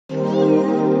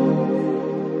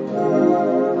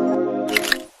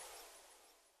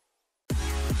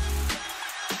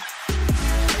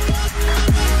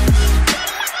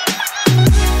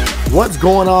What's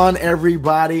going on,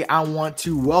 everybody? I want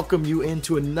to welcome you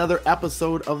into another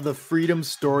episode of the Freedom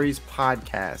Stories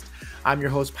podcast. I'm your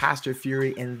host, Pastor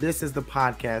Fury, and this is the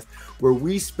podcast where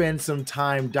we spend some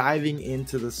time diving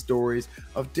into the stories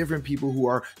of different people who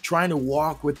are trying to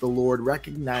walk with the Lord,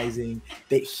 recognizing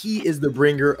that He is the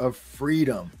bringer of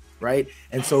freedom, right?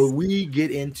 And so we get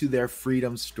into their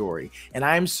freedom story. And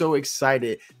I'm so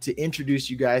excited to introduce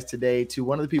you guys today to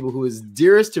one of the people who is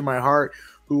dearest to my heart,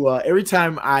 who every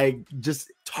time I just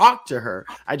talk to her,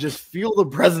 I just feel the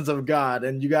presence of God.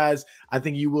 And you guys, I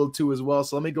think you will too as well.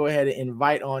 So let me go ahead and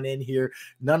invite on in here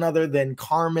none other than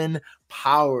Carmen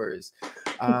Powers.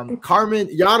 Carmen,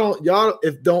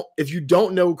 if you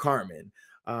don't know Carmen,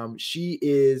 she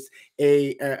is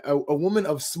a woman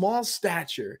of small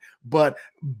stature, but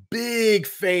big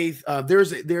faith.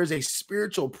 There's a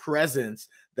spiritual presence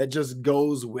that just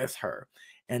goes with her.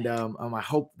 And I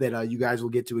hope that you guys will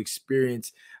get to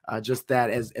experience just that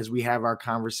as we have our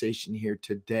conversation here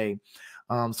today.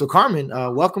 So Carmen,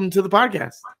 welcome to the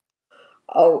podcast.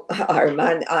 Oh,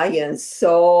 Armand, I am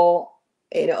so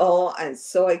in awe and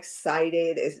so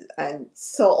excited and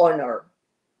so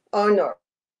honored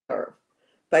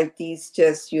by this,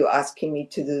 just you asking me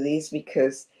to do this,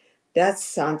 because that's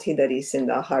something that is in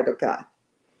the heart of God.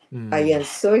 I am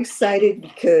so excited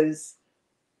because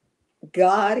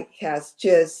God has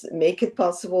just make it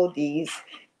possible this,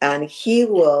 and he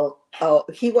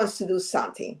wants to do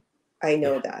something. I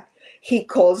know that. He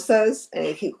calls us, and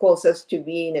he calls us to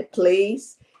be in a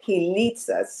place. He leads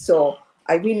us. So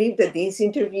I believe that this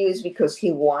interview is because he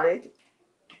wanted,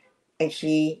 and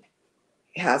he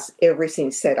has everything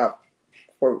set up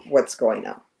for what's going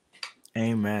on.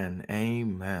 Amen.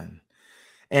 Amen.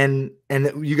 And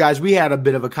you guys, we had a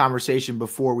bit of a conversation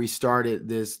before we started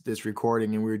this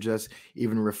recording, and we were just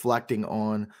even reflecting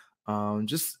on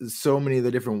just so many of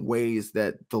the different ways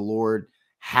that the Lord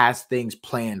has things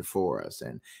planned for us.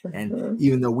 And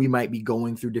even though we might be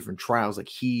going through different trials, like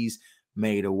He's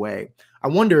made a way. I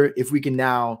wonder if we can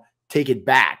now take it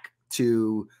back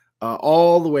to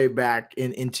all the way back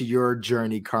into your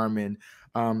journey, Carmen.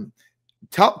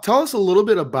 Tell us a little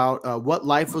bit about what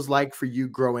life was like for you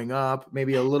growing up,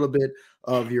 maybe a little bit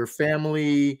of your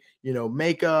family,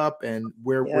 makeup, and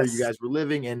where you guys were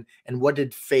living, and what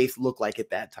did faith look like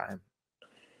at that time?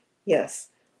 Yes.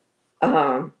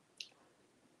 I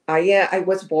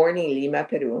was born in Lima,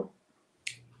 Peru.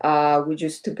 We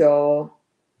used to go,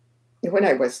 when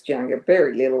I was younger,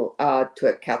 very little, to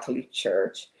a Catholic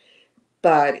church.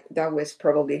 But that was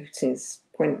probably since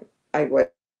when I was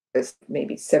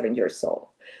maybe 7 years old.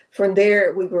 From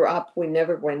there, we grew up. We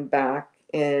never went back.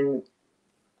 And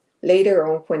later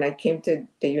on, when I came to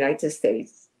the United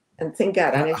States, and thank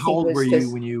God. How old were you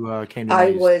when you came to the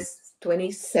United States?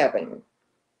 27.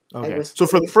 Okay. So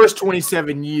for the first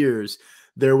 27 years,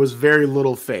 there was very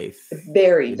little faith.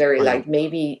 Very, very, like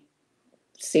maybe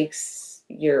 6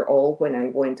 years old when I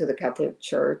went to the Catholic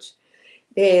Church.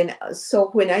 Then, so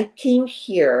when I came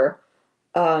here,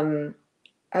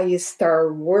 I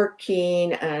started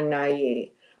working, and I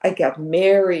got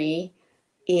married,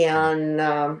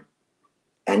 and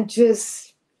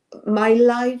just my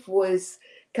life was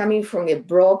coming from a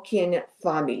broken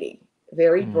family,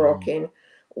 very broken,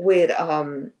 with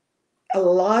a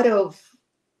lot of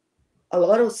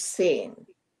sin,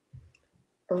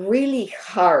 really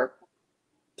hard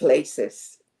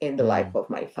places in the life of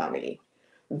my family,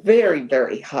 very,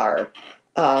 very hard,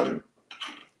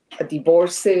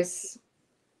 divorces,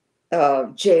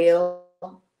 jail,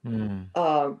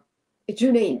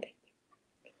 you name it.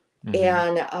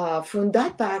 And from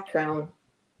that background,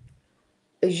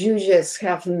 you just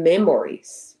have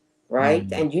memories, right?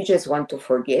 And you just want to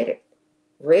forget it.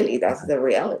 Really, that's the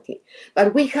reality.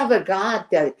 But we have a God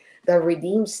that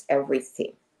redeems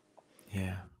everything.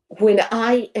 Yeah. When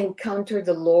I encountered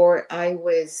the Lord, I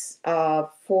was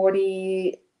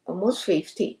 40, almost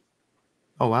 50.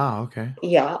 Oh, wow. Okay.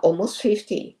 Yeah, almost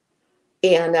 50.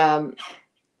 And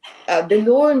the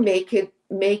Lord make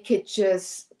it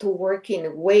just to work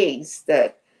in ways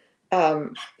that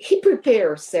He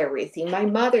prepares everything. My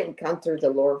mother encountered the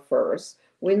Lord first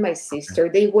with my sister.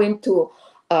 They went to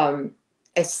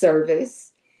a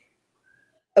service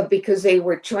because they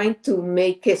were trying to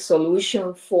make a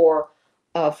solution for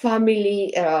a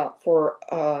family, for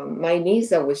my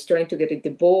niece that was trying to get a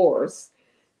divorce.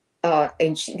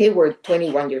 And they were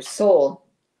 21 years old.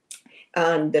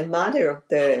 And the mother of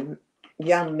the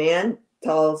young man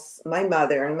tells my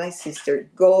mother and my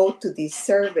sister, go to this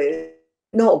service.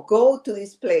 No, go to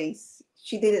this place.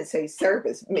 She didn't say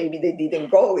service. Maybe they didn't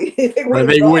go. They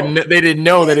didn't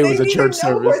know that it was a church service. They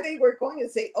didn't know where they were going,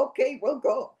 and say, okay, we'll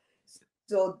go.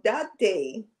 So that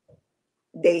day,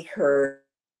 they heard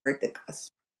the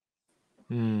gospel.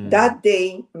 Mm. That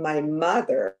day, my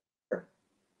mother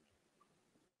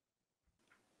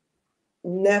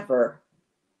never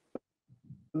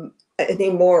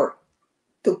anymore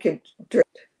took a drink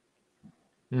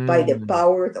by the Mm.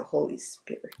 power of the Holy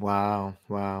Spirit. Wow.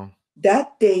 Wow.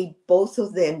 That day, both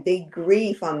of them, they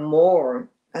grieve and mourn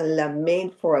and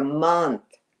lament for a month.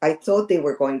 I thought they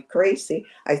were going crazy.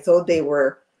 I thought they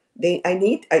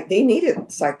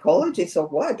needed psychologists or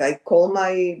what. I called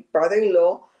my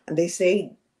brother-in-law and they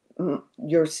say,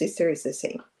 your sister is the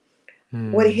same.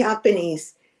 What Mm. happened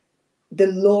is the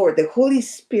Lord, the Holy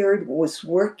Spirit was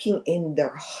working in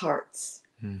their hearts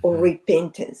of Mm-hmm.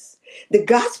 repentance. The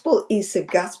gospel is a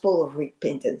gospel of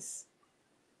repentance.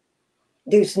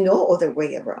 There's no other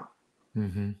way around.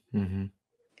 Mm-hmm. Mm-hmm.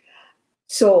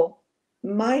 So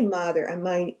my mother and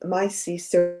my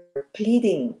sister were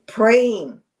pleading,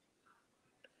 praying.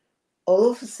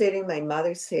 All of a sudden, my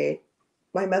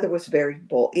mother was very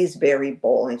bold, is very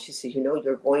bold, and she said,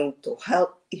 you're going to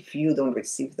hell if you don't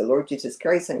receive the Lord Jesus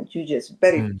Christ, and you just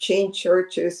better change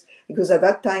churches, because at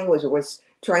that time was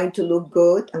trying to look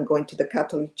good and going to the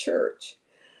Catholic Church.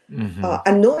 Mm-hmm.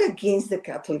 I'm not against the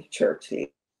Catholic Church.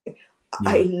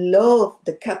 I Yeah. love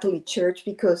the Catholic Church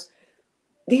because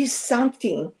there's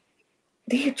something,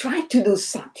 they're trying to do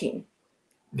something.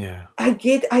 Yeah. I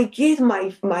get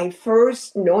my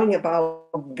first knowing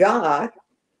about God,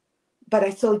 but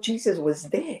I thought Jesus was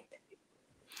dead.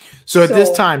 So at this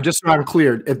So time, just so I'm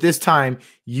clear, at this time,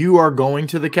 you are going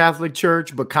to the Catholic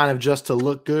Church, but kind of just to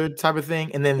look good type of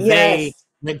thing. And then they yes,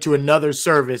 went to another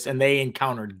service and they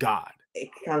encountered God.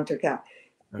 counter God.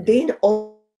 Okay. Then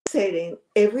all of a sudden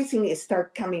everything is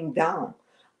start coming down.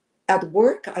 At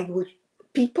work, I would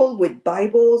people with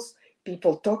Bibles,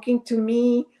 people talking to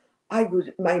me.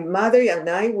 My mother and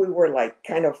I, we were like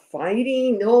kind of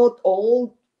fighting. Not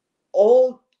all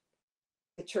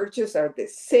the churches are the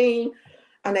same.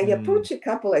 And I Mm. approached a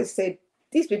couple, I said,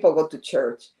 these people go to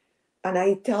church. And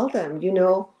I tell them,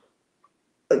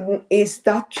 is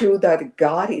that true that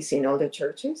God is in all the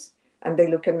churches? And they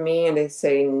look at me and they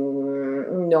say,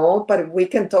 no, but we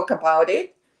can talk about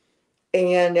it.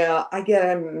 And I get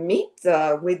to meet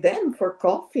with them for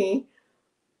coffee.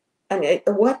 And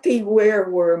what they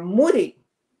were moody.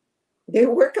 They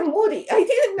were moody. I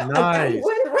didn't know. I Nice.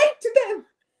 went right to them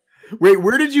Wait,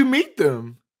 where did you meet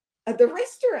them? at the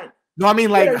restaurant. No, I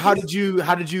mean, like, They're just, how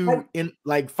did you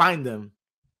I, find them?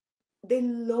 the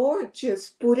Lord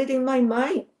just put it in my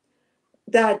mind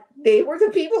that they were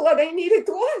the people that I needed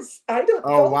to ask. I don't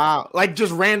Oh, know. wow. Like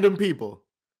just random people.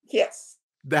 Yes.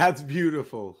 That's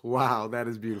beautiful. Wow, that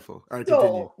is beautiful. All right,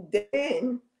 continue. So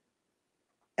then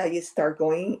I start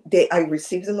going. I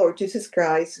received the Lord Jesus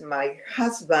Christ. My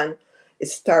husband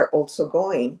start also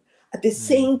going. At the Mm.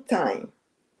 same time,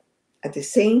 at the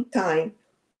same time,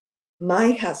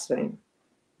 my husband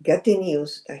got the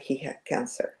news that he had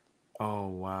cancer. Oh,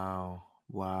 wow.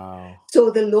 Wow.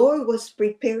 So the Lord was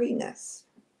preparing us.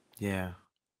 Yeah.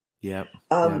 Yep.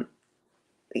 Yep. Um,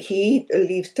 he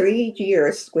lived 3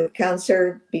 years with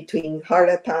cancer between heart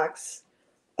attacks,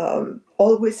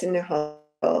 always in the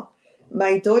hospital.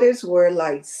 My daughters were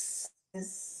like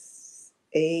 6,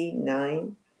 8,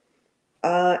 9.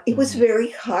 It was Mm-hmm.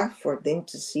 very hard for them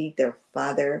to see their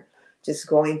father just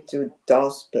going through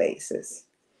those places.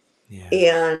 Yeah.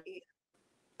 And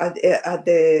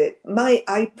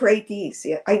I prayed this.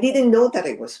 Yeah, I didn't know that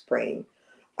I was praying.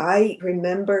 I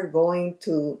remember going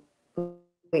to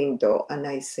window and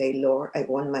I say, Lord, I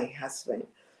want my husband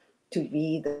to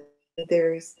be the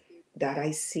leaders that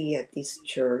I see at this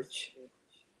church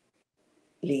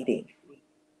leading.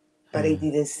 But I Mm.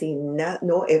 didn't see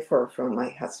no effort from my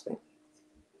husband.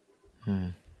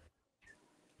 Mm.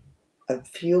 A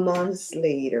few months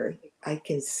later, I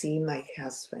can see my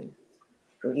husband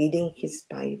reading his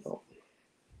Bible,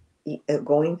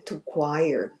 going to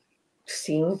choir,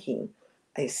 singing.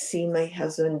 I see my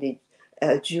husband, the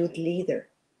youth leader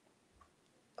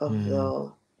of Mm.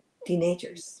 the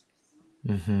teenagers.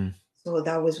 Mm-hmm. So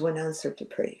that was one answer to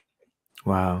prayer.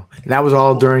 Wow. And that was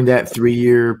all during that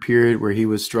 3-year period where he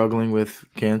was struggling with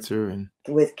cancer and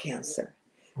With cancer.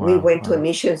 We wow. went to a Wow.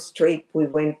 mission trip. We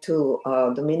went to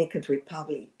Dominican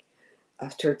Republic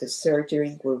after the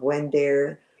surgery. We went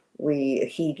there.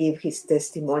 He gave his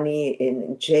testimony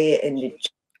in jail. In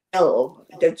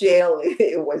the jail,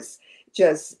 it was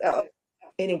just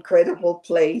an incredible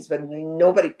place, but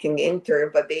nobody can enter.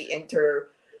 But they enter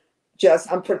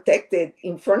just unprotected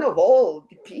in front of all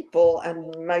the people.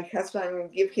 And my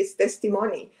husband gave his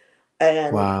testimony,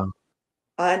 and Wow.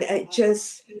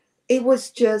 it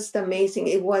was just amazing.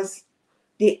 It was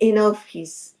the end of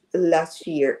his last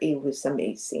year. It was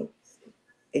amazing.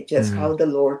 It's just how the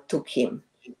Lord took him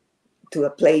to a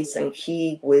place, and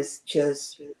he was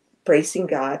just praising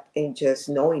God and just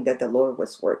knowing that the Lord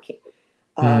was working.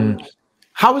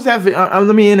 How was that?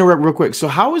 Let me interrupt real quick. So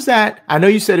how was that? I know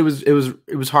you said it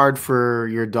was hard for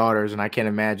your daughters, and I can't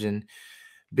imagine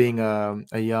being a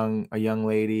young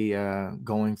lady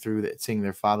going through that, seeing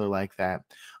their father like that.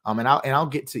 And I'll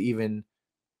get to even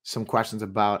some questions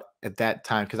about at that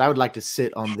time, because I would like to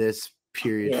sit on this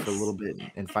period for a little bit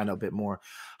and find out a bit more.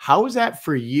 How was that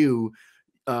for you,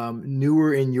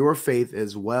 newer in your faith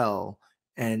as well,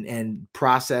 and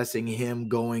processing him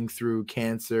going through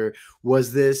cancer?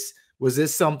 Was this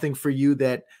something for you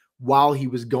that while he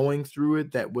was going through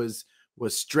it that was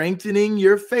strengthening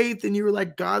your faith, and you were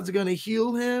like, God's going to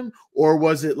heal him? Or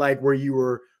was it like where you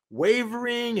were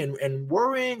wavering and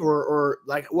worrying, or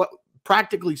like, what,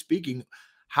 practically speaking,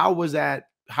 how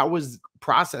was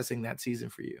processing that season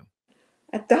for you?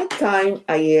 At that time,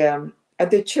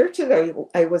 at the church that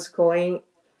I was going,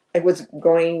 I would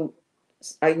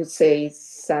say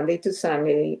Sunday to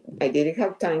Sunday. I didn't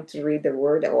have time to read the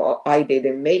word, or I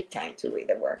didn't make time to read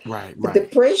the word. Right. But the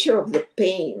pressure of the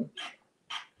pain,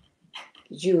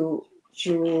 you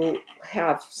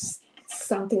have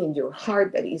something in your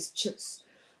heart that is just,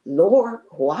 Lord,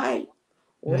 why?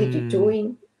 What are you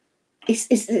doing? It's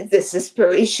the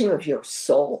desperation of your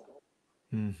soul.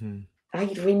 I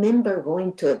remember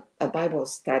going to a Bible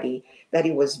study that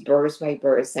it was verse by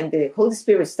verse, and the Holy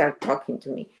Spirit started talking to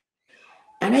me.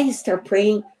 And I start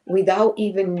praying without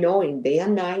even knowing, day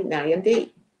and night, night and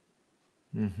day.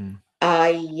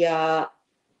 I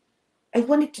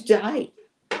wanted to die,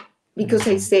 because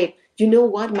I said, you know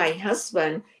what? My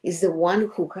husband is the one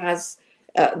who has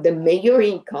the major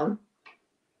income,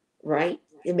 right?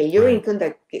 The major income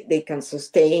that they can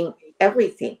sustain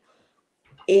everything.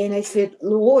 And I said,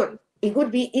 Lord, it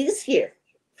would be easier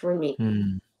for me.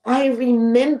 I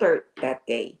remember that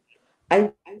day. I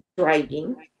was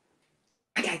driving,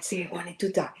 and I said I wanted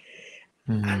to die.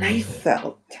 And I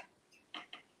felt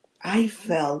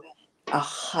a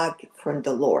hug from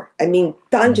the Lord. I mean,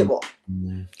 tangible.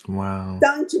 Wow.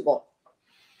 Tangible.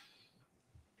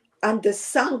 And the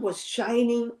sun was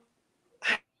shining.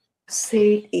 I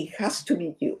said, it has to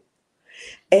be you.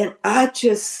 And that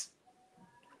is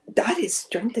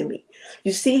strengthening me.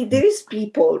 You see, there's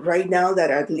people right now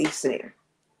that are listening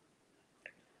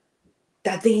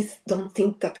that they don't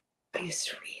think that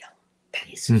is real. That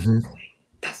is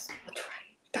that's not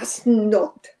right. That's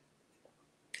not.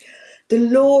 The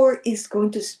Lord is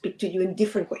going to speak to you in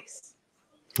different ways.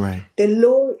 Right. The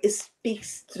Lord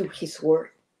speaks through his word.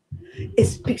 It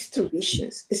speaks through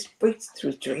visions. It speaks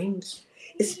through dreams.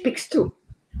 It speaks through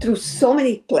so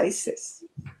many places.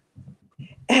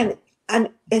 And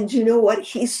you know what?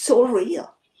 He's so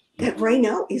real that right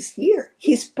now is here.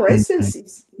 His presence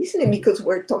is, isn't it? Because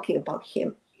we're talking about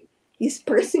him. His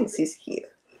presence is here.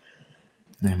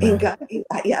 Amen. And God,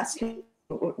 I ask you,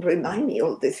 remind me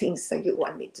all the things that you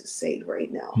want me to say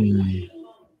right now.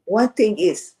 One thing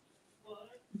is,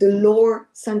 the Lord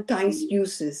sometimes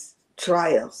uses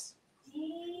trials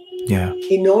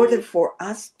in order for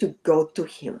us to go to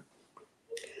him.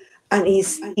 And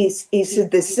it's a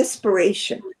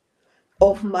desperation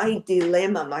of my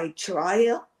dilemma, my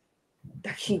trial,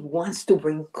 that he wants to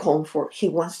bring comfort. He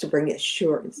wants to bring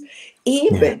assurance.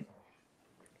 Even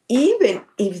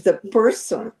if the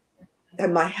person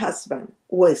that my husband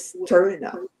was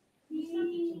terminal.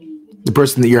 The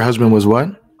person that your husband was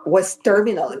what? Was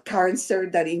terminal, cancer,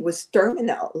 that he was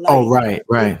terminal. Like,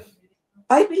 right.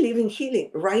 I believe in healing.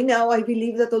 Right now, I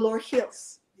believe that the Lord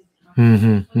heals.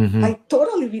 I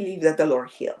totally believe that the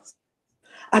Lord heals.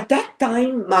 At that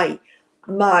time, my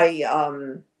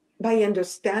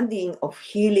understanding of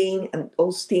healing and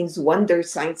those things, wonder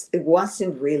signs, it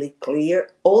wasn't really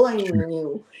clear. All I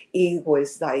knew, it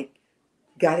was like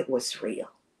God was real.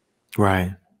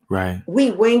 Right.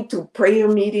 We went to prayer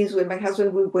meetings with my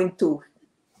husband. We went to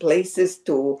places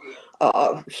to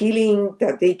healing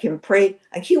that they can pray,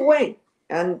 and he went,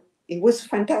 and it was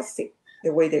fantastic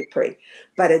the way they pray.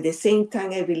 But at the same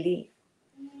time, I believe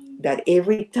that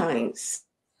every time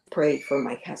pray for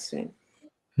my husband,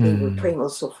 they were praying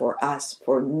also for us,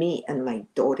 for me and my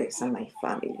daughters and my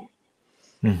family.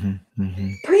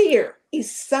 Prayer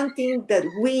is something that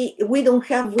we don't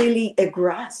have really a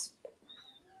grasp.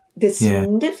 The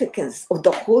significance of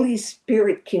the Holy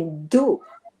Spirit can do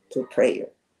to prayer.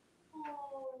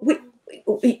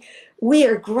 We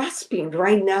are grasping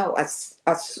right now as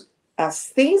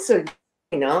things are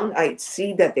going on. I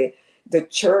see that the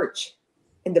church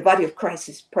and the body of Christ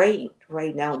is praying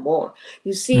right now more.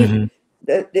 You see,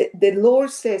 the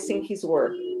Lord says in his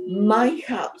word, my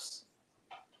house,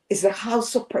 is a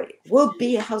house of prayer, will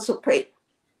be a house of prayer.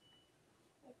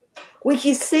 When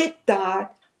he said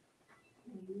that,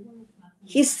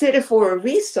 he said it for a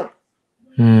reason.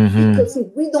 Because if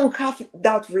we don't have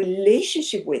that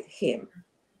relationship with him,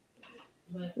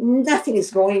 nothing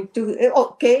is going to,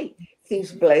 okay,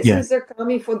 these blessings are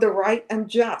coming for the right and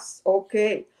just,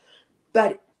 okay.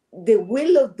 But the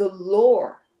will of the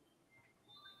Lord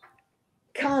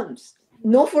comes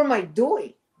not for my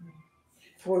doing,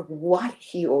 for what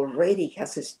he already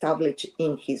has established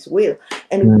in his will.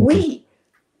 And we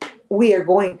are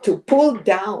going to pull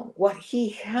down what he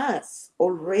has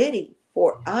already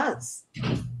for us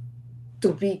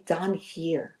to be done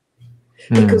here.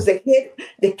 Because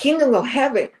the kingdom of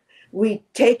heaven, we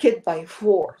take it by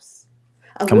force.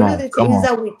 And one of the things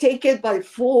that we take it by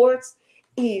force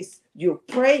is you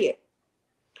pray it.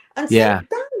 And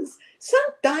sometimes,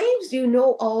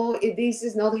 oh, this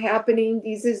is not happening,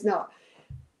 this is not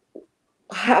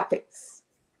happens.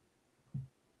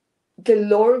 The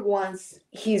Lord wants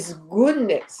his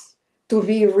goodness to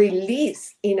be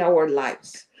released in our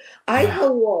lives. I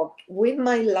have walked with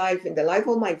my life and the life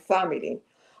of my family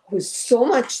with so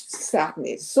much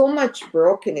sadness, so much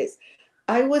brokenness.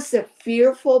 I was a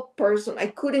fearful person. I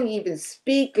couldn't even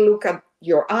speak, look at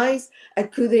your eyes. I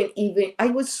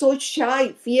was so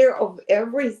shy, fear of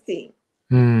everything.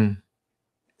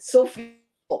 So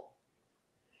fearful.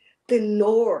 The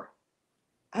Lord,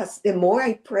 as the more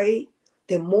I pray,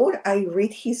 the more I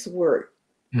read his word,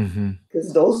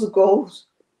 because those goes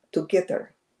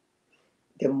together.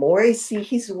 The more I see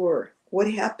his word,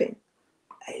 what happened?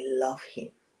 I love him.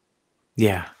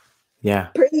 Yeah.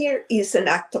 Prayer is an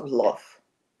act of love.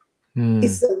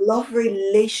 It's a love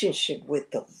relationship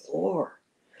with the Lord.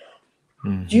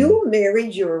 You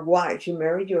married your wife, you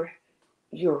married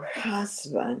your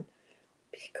husband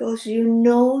because you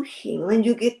know him, and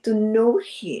you get to know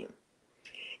him.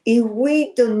 If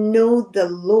we don't know the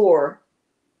Lord,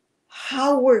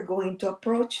 how we're going to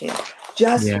approach him?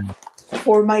 Just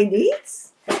for my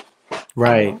needs?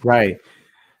 Right.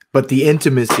 But the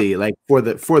intimacy, like for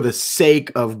the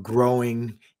sake of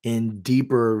growing in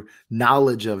deeper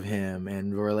knowledge of him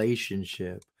and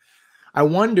relationship. I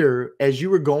wonder, as you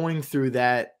were going through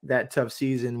that tough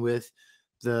season with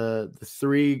the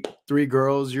three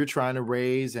girls you're trying to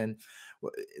raise, and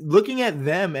looking at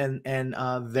them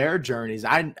and their journeys,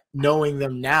 knowing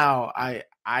them now,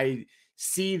 I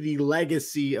see the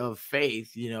legacy of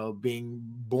faith, being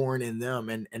born in them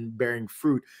and bearing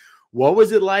fruit. What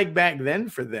was it like back then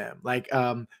for them? Like,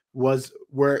 where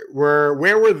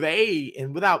were they?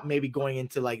 And without maybe going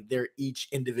into like their each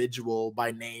individual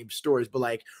by name stories, but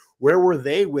like, where were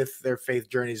they with their faith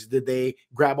journeys? Did they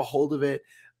grab a hold of it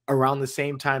around the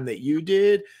same time that you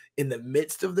did, in the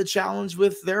midst of the challenge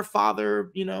with their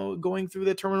father, going through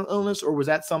the terminal illness? Or was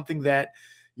that something that,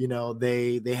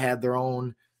 they had their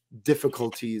own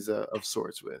difficulties of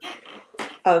sorts with?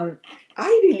 I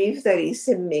believe that it's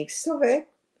a mix of it.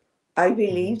 I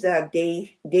believe that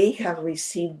they have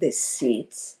received the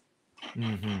seeds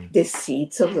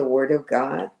of the word of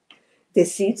God, the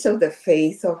seeds of the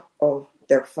faith of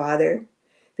their father,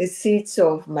 the seeds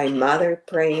of my mother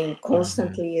praying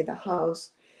constantly in the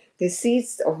house, the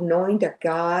seeds of knowing that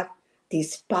God,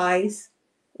 despite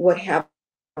what happened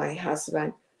to my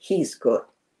husband, he's good.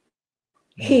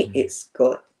 He is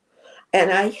good.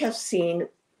 And I have seen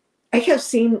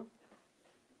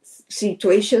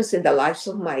situations in the lives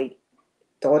of my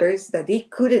daughters that they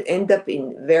could end up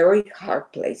in very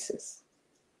hard places.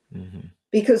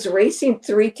 Because raising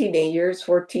three teenagers,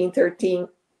 14, 13,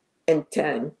 and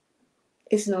 10,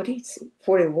 is not easy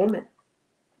for a woman.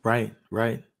 Right.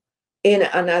 And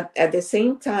at the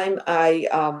same time, I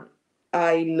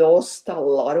lost a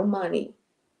lot of money.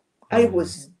 I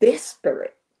was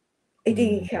desperate.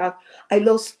 I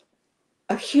lost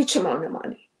a huge amount of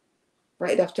money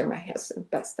right after my husband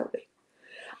passed away.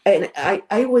 And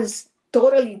I was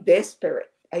totally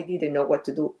desperate. I didn't know what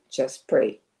to do. Just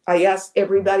pray. I asked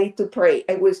everybody to pray.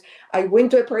 I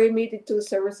went to a prayer meeting, to a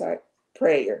service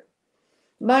prayer.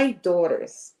 My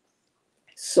daughters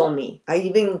saw me. I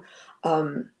even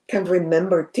can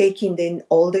remember taking them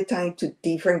all the time to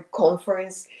different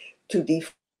conferences, to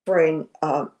different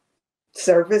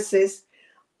services.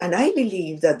 And I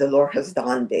believe that the Lord has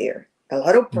done there a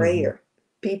lot of prayer.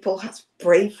 People have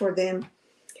prayed for them.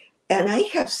 And I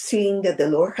have seen that the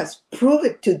Lord has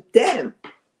proven to them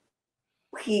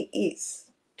who he is.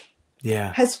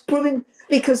 Yeah. Has proven,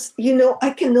 because,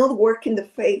 I cannot work in the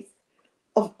faith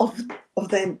of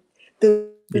them.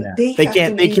 They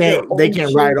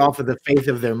can't ride off of the faith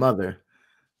of their mother.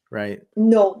 Right.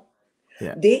 No.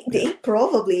 Yeah. They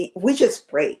probably, we just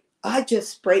pray. I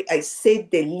just pray, I say,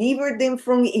 deliver them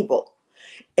from evil.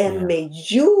 And Yeah. may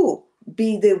you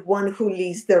be the one who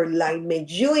leads their life. May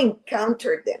you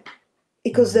encounter them.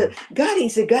 Because God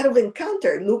is a God of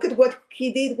encounter. Look at what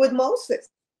he did with Moses.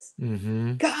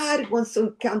 Mm-hmm. God wants to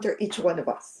encounter each one of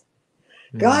us.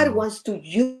 God Mm. wants to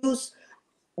use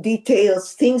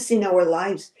details, things in our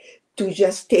lives to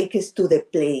just take us to the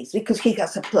place, because he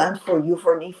has a plan for you,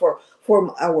 for me, for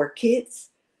our kids.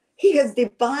 He has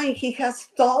divine, he has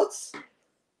thoughts.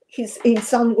 He's in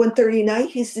Psalm 139,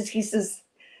 he says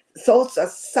thoughts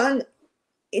as sun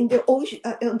in the ocean,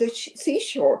 on the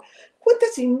seashore. What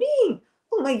does it mean?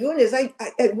 Oh my goodness, I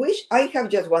wish I have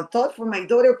just one thought for my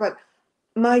daughter, but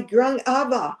my grand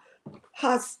Abba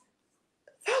has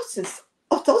thousands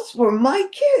of thoughts for my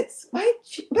kids, my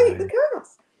Right.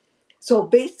 girls. So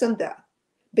based on that,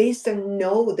 based on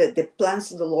know that the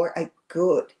plans of the Lord are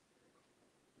good,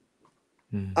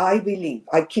 Mm. I believe,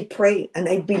 I keep praying, and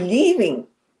I believing,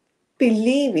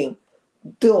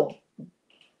 though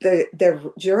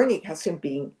the journey hasn't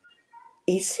been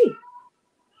easy,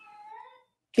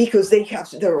 because they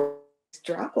have their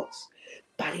struggles.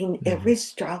 But in Mm. every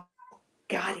struggle,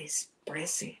 God is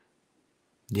present.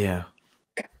 Yeah.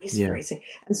 God is Yeah. present.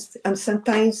 And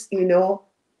sometimes,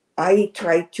 I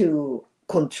try to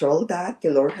control that. The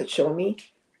Lord has shown me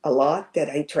a lot that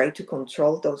I try to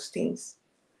control those things,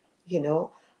 you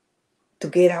know, to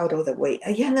get out of the way.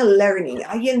 I am learning.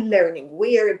 I am learning.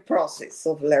 We are in process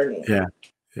of learning Yeah.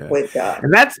 Yeah. with God.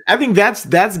 And I think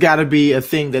that's got to be a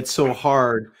thing that's so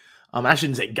hard. I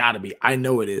shouldn't say got to be. I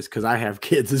know it is because I have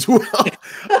kids as well.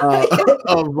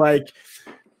 Of like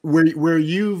where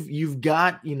you've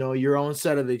got, your own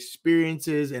set of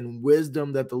experiences and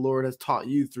wisdom that the Lord has taught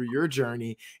you through your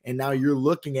journey, and now you're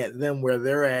looking at them where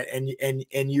they're at,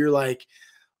 and you're like,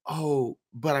 oh,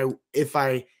 but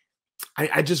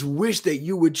I just wish that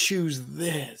you would choose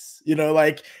this,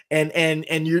 like,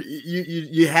 and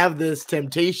you have this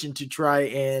temptation to try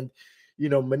and,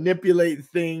 manipulate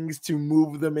things to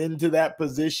move them into that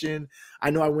position. I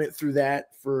know I went through that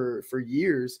for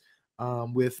years,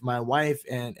 with my wife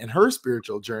and her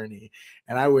spiritual journey,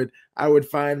 and I would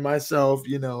find myself,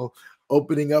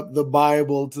 opening up the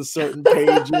Bible to certain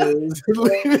pages,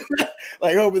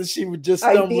 like hoping she would just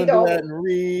I stumble did into all. that and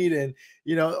read, and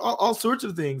all sorts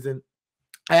of things. And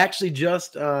I actually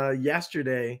just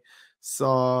yesterday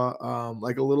saw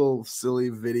like a little silly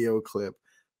video clip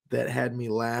that had me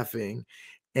laughing,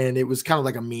 and it was kind of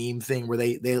like a meme thing where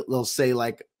they'll say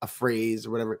like a phrase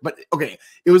or whatever. But okay,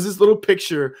 it was this little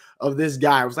picture of this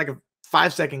guy. It was like a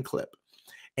 5-second clip,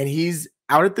 and he's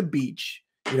out at the beach,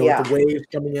 with Yeah. the waves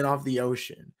coming in off the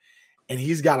ocean, and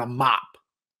he's got a mop.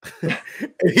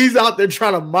 And he's out there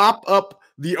trying to mop up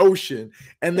the ocean.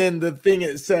 And then the thing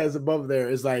it says above there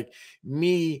is like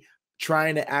me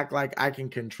trying to act like I can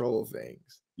control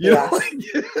things. Yes.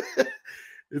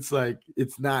 Like,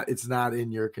 it's not in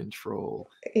your control.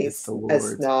 It's the It's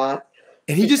Lord's. not,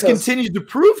 And he just because, continues to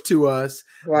prove to us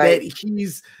that right.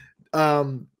 he's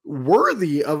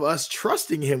worthy of us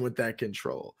trusting him with that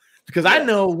control. Because I Yes.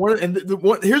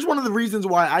 know here's one of the reasons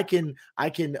why I can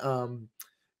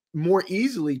more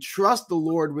easily trust the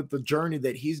Lord with the journey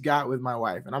that he's got with my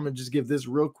wife. And I'm going to just give this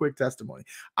real quick testimony.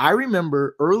 I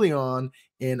remember early on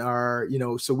in our,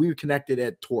 so we were connected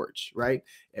at Torch, right?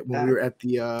 When we were at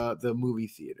the movie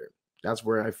theater. That's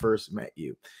where I first met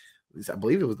you. At least I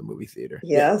believe it was the movie theater.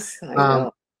 Yes, I Yeah.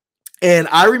 know. And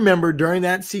I remember during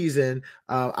that season,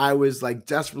 I was like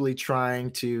desperately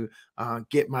trying to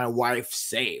get my wife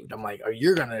saved. I'm like, "Oh,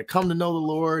 you're gonna come to know the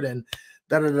Lord," and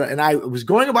da da da. And I was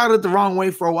going about it the wrong way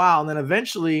for a while, and then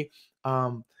eventually,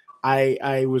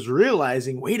 I was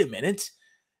realizing, wait a minute,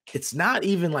 it's not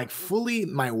even like fully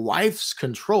my wife's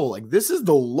control. Like, this is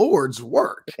the Lord's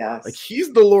work. Like, Yes.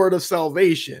 he's the Lord of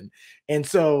salvation, and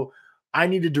so I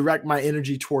need to direct my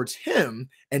energy towards him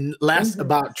and less Mhm.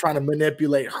 about trying to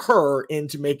manipulate her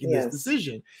into making this Yes.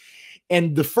 decision.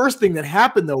 And the first thing that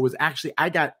happened though was actually I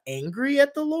got angry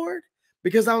at the Lord,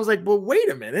 because I was like, well, wait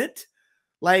a minute.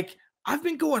 Like, I've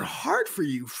been going hard for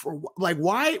you for like,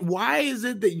 why is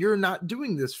it that you're not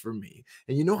doing this for me?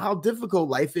 And you know how difficult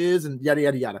life is, and yada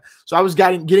yada yada. So I was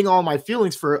getting all my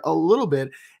feelings for a little bit,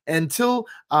 until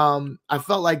I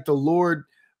felt like the Lord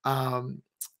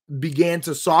began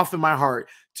to soften my heart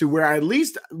to where, at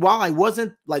least while I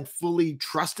wasn't like fully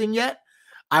trusting yet,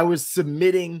 I was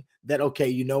submitting that, okay,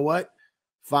 you know what?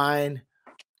 Fine.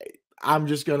 I'm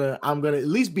gonna at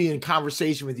least be in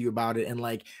conversation with you about it. And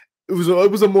like, it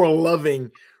was a more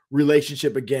loving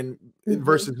relationship again, Mhm.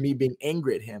 versus me being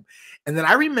angry at him. And then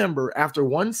I remember after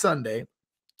one Sunday,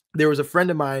 there was a friend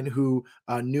of mine who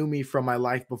knew me from my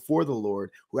life before the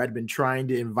Lord, who I'd been trying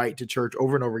to invite to church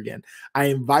over and over again. I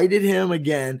invited him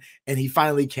again, and he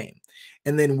finally came.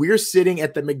 And then we're sitting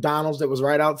at the McDonald's that was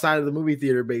right outside of the movie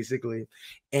theater, basically.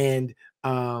 And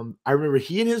I remember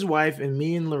he and his wife and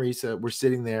me and Larissa were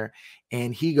sitting there,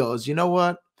 and he goes, "You know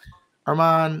what,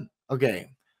 Armand?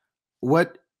 Okay,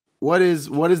 what is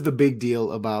the big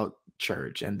deal about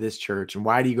church and this church, and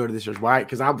why do you go to this church? Why?"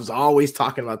 Because I was always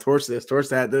talking about torch this, torch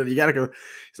that. You gotta go.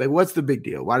 He's like, "What's the big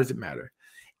deal? Why does it matter?"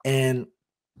 And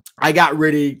I got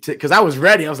ready to, because I was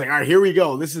ready. I was like, "All right, here we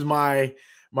go. This is my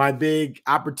big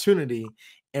opportunity."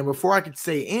 And before I could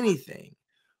say anything,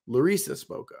 Larissa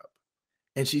spoke up,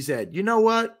 and she said, "You know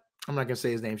what? I'm not gonna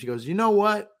say his name." She goes, "You know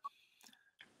what?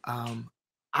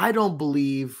 I don't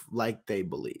believe like they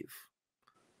believe.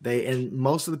 And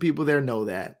most of the people there know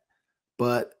that,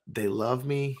 but they love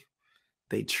me.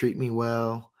 They treat me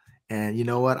well. And you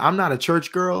know what? I'm not a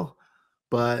church girl,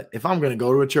 but if I'm going to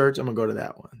go to a church, I'm going to go to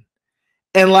that one."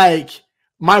 And like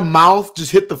my mouth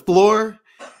just hit the floor,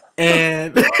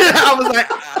 and I was like,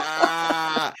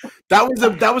 ah. That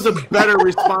was a better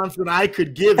response than I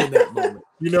could give in that moment,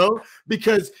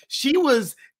 because she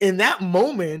was in that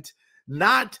moment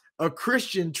not a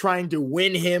Christian trying to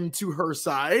win him to her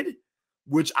side,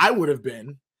 which I would have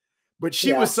been, but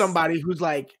she was somebody who's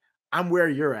like, "I'm where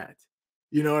you're at."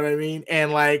 You know what I mean?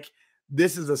 And like,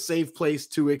 this is a safe place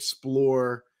to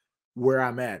explore where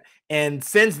I'm at. And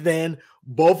since then,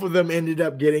 both of them ended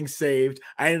up getting saved.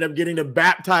 I ended up getting to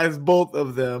baptize both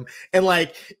of them. And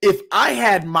like, if I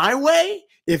had my way,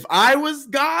 if I was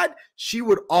God, she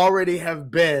would already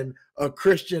have been a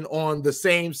Christian on the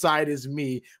same side as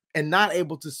me and not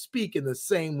able to speak in the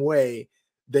same way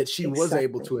that she was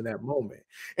able to in that moment.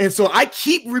 And so I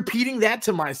keep repeating that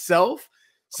to myself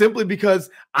simply because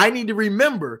I need to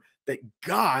remember that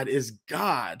God is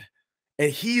God, and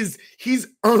he's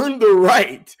earned the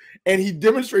right, and he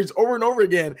demonstrates over and over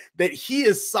again that he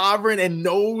is sovereign and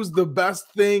knows the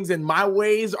best things, and my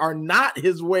ways are not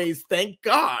his ways. Thank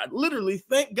God, literally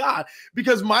thank God,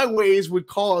 because my ways would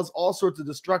cause all sorts of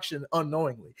destruction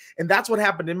unknowingly. And that's what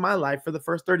happened in my life for the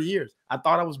first 30 years. I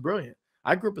thought I was brilliant.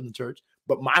 I grew up in the church,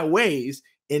 but my ways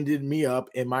ended me up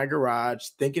in my garage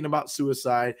thinking about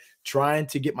suicide, trying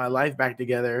to get my life back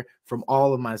together from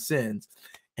all of my sins.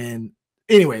 And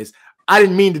anyways, I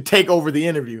didn't mean to take over the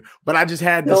interview, but I just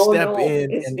had to step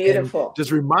in and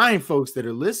just remind folks that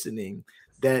are listening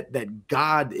that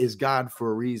God is God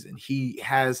for a reason. He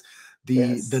has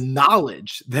the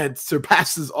knowledge that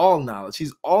surpasses all knowledge.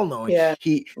 He's all knowing.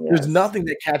 There's nothing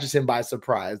that catches him by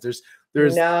surprise.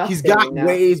 He's got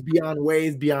ways beyond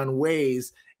ways beyond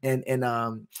ways, and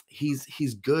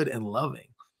he's good and loving.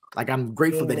 Like, I'm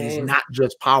grateful that he's not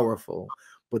just powerful,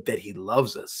 but that he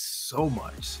loves us so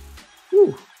much.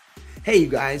 Whew. Hey, you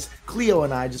guys, Cleo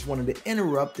and I just wanted to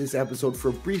interrupt this episode for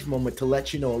a brief moment to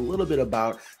let you know a little bit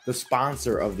about the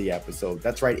sponsor of the episode.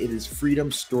 That's right, it is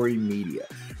Freedom Story Media.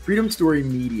 Freedom Story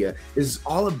Media is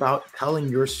all about telling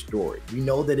your story. We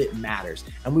know that it matters,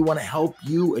 and we want to help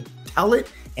you tell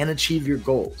it and achieve your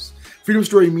goals. Freedom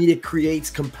Story Media creates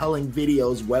compelling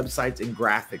videos, websites, and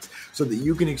graphics so that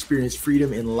you can experience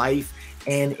freedom in life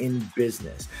and in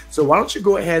business. So why don't you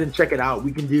go ahead and check it out?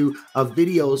 We can do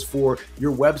videos for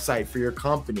your website, for your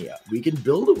company. We can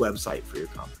build a website for your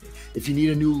company. If you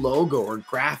need a new logo or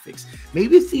graphics,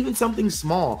 maybe it's even something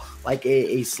small like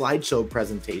a slideshow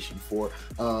presentation for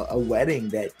a wedding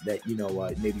that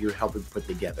maybe you're helping put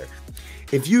together.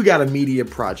 If you got a media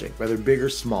project, whether big or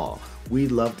small,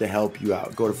 we'd love to help you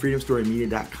out. Go to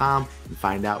freedomstorymedia.com and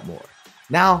find out more.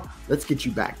 Now, let's get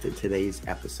you back to today's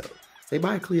episode. Say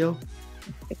bye, Cleo.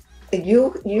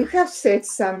 You have said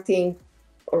something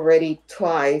already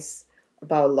twice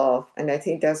about love, and I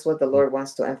think that's what the Lord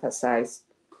wants to emphasize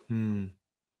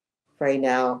right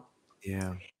now.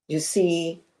 Yeah. You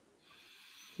see,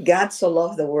 God so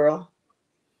loved the world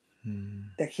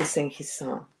that he sent his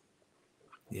son.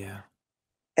 Yeah.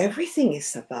 Everything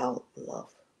is about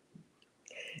love.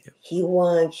 Yep. He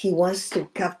wants to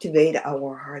captivate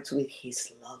our hearts with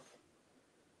his love.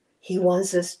 He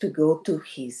wants us to go to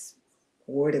his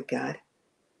Word of God,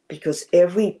 because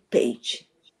every page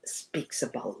speaks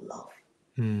about love.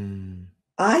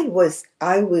 I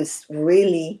was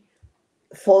really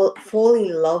fall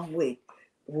in love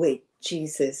with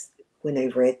Jesus when I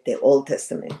read the Old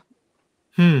Testament,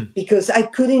 because I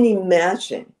couldn't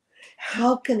imagine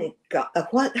how can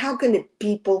the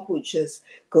people who just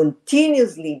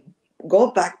continuously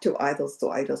go back to idols,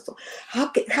 how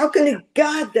can a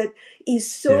God that is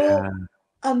so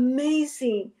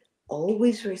amazing,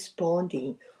 always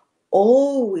responding,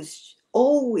 always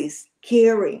always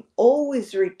caring,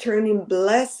 always returning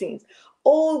blessings,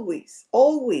 always,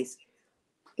 always.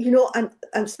 And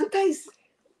sometimes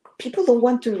people don't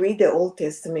want to read the Old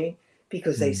Testament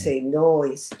because they say, no,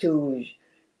 it's too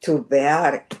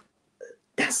bad.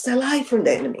 That's a lie from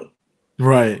the enemy.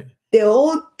 Right. The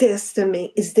Old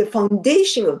Testament is the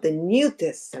foundation of the New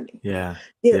Testament. Yeah.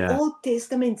 The Old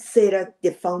Testament set up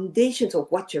the foundations of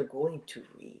what you're going to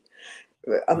read.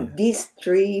 These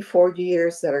 3-4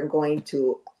 years that I'm going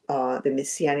to the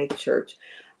Messianic Church,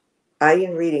 I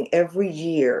am reading every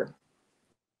year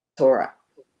Torah.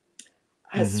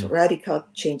 Has radically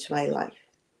changed my life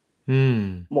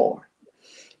more.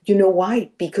 You know why?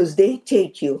 Because they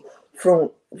take you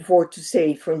from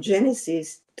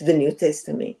Genesis to the New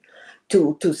Testament,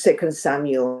 to Second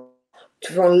Samuel,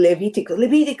 from Leviticus.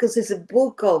 Leviticus is a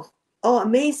book of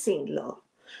amazing love.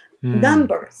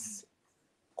 Numbers,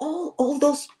 all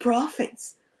those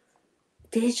prophets,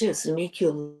 they just make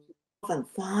you love and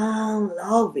find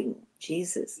love in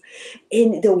Jesus.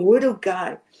 In the Word of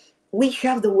God, we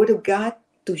have the Word of God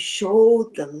to show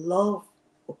the love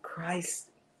of Christ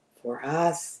for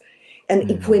us.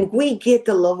 And when we get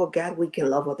the love of God, we can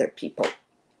love other people.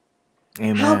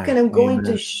 Amen. How can I going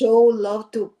to show love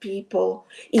to people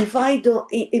if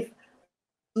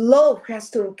love has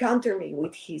to encounter me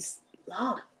with his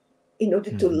love in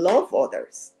order to love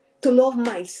others, to love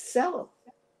myself,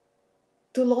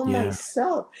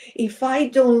 myself. If I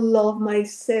don't love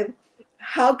myself,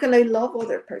 how can I love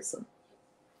other person?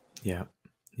 Yeah.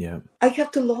 Yeah. I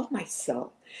have to love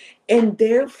myself. And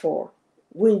therefore,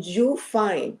 when you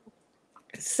find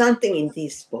something in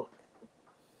this book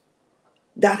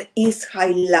that is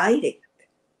highlighted,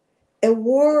 a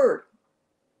word,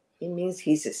 it means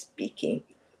he's speaking.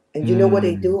 And you know what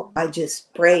I do? I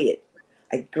just pray it.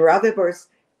 I grab a verse.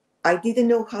 I didn't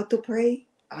know how to pray.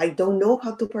 I don't know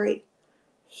how to pray.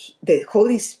 The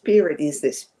Holy Spirit is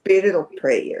the spirit of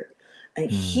prayer.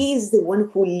 And he's the one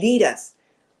who leads us.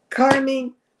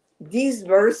 Carmen, this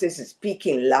verse is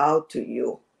speaking loud to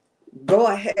you. Go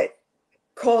ahead,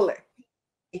 call it,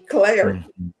 declare it.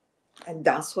 And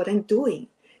that's what I'm doing.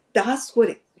 That's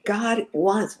what God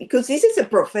wants, because this is a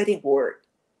prophetic word.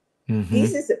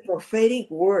 This is a prophetic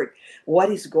word.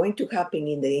 What is going to happen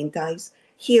in the end times?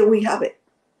 Here we have it.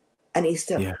 And it's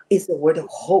the word of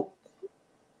hope.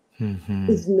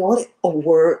 It's not a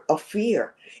word of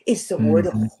fear. It's a word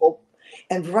of hope.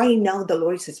 And right now the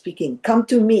Lord is speaking. Come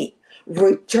to me.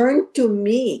 Return to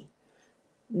me.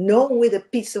 Know with a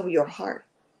piece of your heart.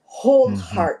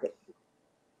 Wholehearted.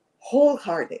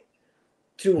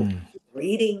 Through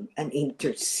reading and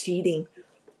interceding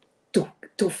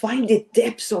to find the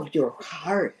depths of your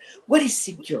heart. What is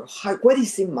in your heart? What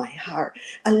is in my heart?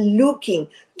 And looking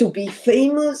to be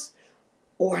famous,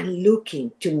 or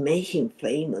looking to make him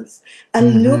famous,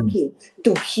 and looking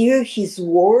to hear his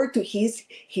word, to his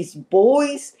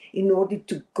voice, in order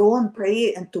to go and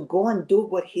pray and to go and do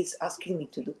what he's asking me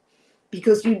to do.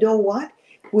 Because you know what?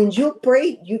 When you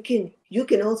pray, you can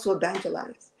also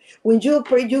evangelize. When you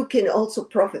pray, you can also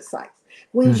prophesy.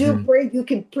 When you pray, you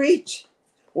can preach.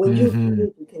 When you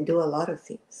pray, you can do a lot of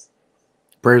things.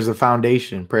 Prayers of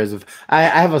foundation. I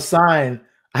have a sign.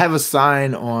 I have a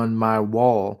sign on my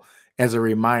wall as a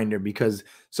reminder, because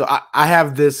I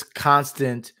have this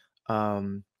constant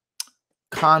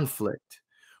conflict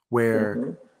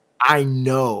where I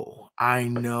know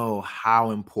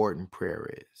how important prayer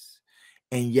is.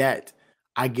 And yet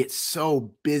I get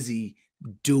so busy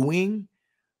doing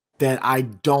that I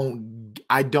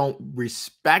don't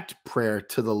respect prayer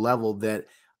to the level that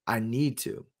I need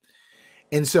to.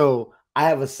 And so I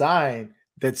have a sign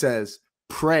that says,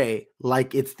 pray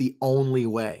like it's the only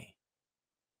way.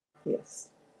 Yes.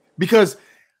 Because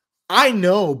I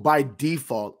know by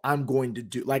default I'm going to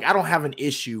do, like, I don't have an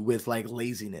issue with like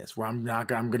laziness where I'm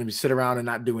going to sit around and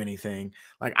not do anything.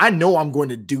 Like, I know I'm going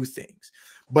to do things,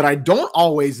 but I don't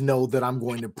always know that I'm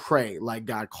going to pray like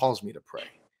God calls me to pray.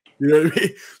 You know what I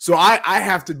mean? So I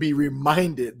have to be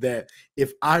reminded that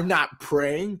if I'm not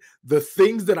praying, the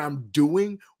things that I'm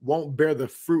doing won't bear the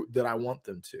fruit that I want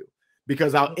them to.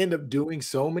 Because I'll end up doing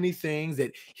so many things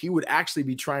that he would actually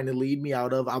be trying to lead me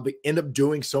out of. End up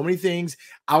doing so many things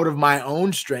out of my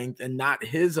own strength and not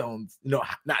his own,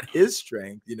 not his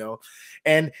strength,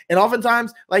 and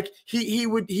oftentimes like he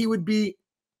would be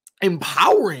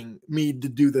empowering me to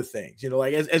do the things,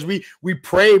 like as we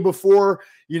pray before,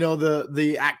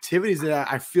 the activities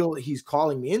that I feel that he's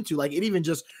calling me into, like it even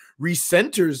just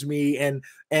recenters me and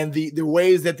the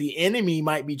ways that the enemy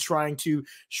might be trying to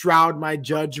shroud my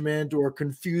judgment or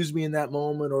confuse me in that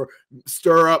moment or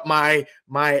stir up my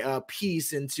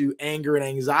peace into anger and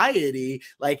anxiety.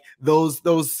 Like those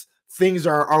things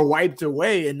are wiped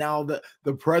away, and now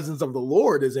the presence of the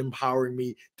Lord is empowering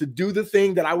me to do the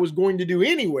thing that I was going to do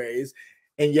anyways,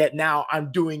 and yet now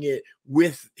I'm doing it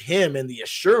with him and the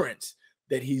assurance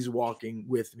that he's walking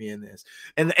with me in this.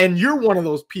 And you're one of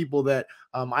those people that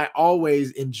I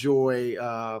always enjoy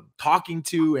talking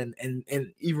to and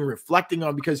even reflecting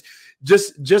on, because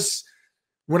just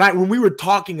when we were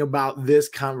talking about this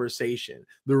conversation,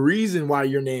 the reason why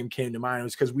your name came to mind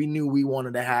was because we knew we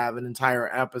wanted to have an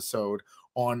entire episode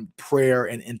on prayer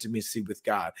and intimacy with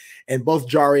God. And both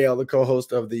Jariel, the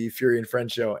co-host of the Fury and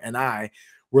Friends show, and I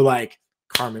were like,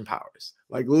 Carmen Powers.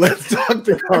 Like, let's talk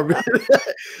to Carmen.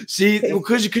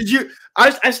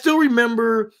 I still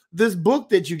remember this book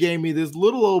that you gave me, this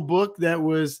little old book that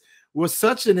was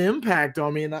such an impact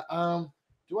on me. And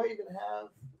do I even have?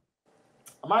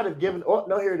 I might have given. Oh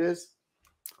no, here it is.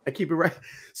 I keep it right.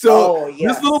 So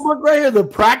This little book right here, The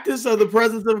Practice of the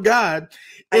Presence of God,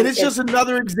 and it's just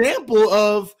another example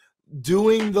of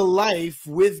doing the life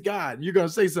with God. You're gonna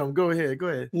say something. Go ahead.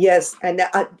 Yes, and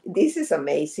this is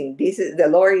amazing. This is the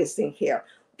Lord is in here,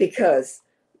 because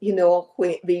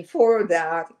before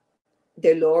that,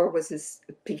 the Lord was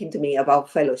speaking to me about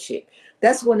fellowship.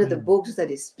 That's one of the books that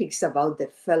it speaks about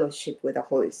the fellowship with the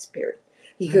Holy Spirit,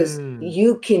 because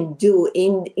you can do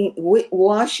in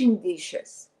washing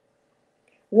dishes.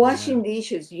 Washing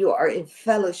dishes, you are in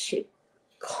fellowship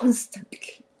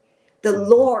constantly. The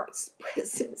Lord's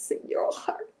presence in your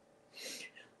heart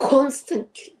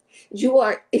constantly. You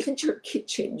are in your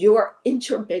kitchen, you are in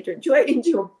your bedroom, you are in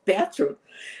your bathroom.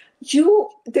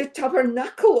 The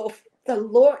tabernacle of the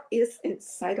Lord is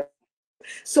inside of you.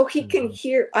 So he can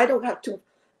hear. I don't have to.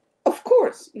 Of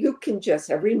course, you can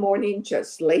just every morning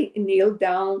just kneel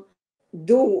down,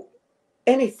 do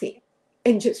anything,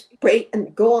 and just pray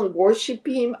and go and worship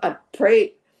him and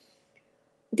pray.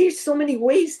 There's so many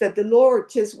ways that the Lord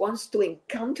just wants to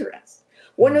encounter us.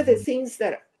 One of the things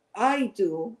that I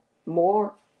do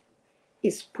more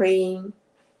is praying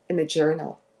in a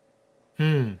journal.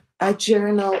 I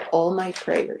journal all my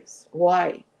prayers.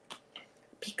 Why?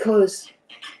 Because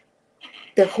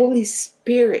the Holy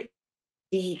Spirit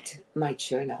read my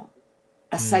journal.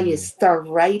 As I start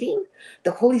writing,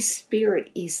 the Holy Spirit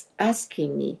is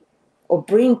asking me or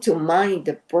bring to mind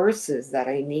the verses that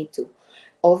I need to.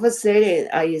 All of a sudden,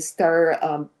 I start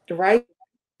writing.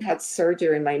 Had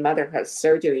surgery, my mother had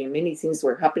surgery, and many things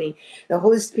were happening. The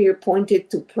Holy Spirit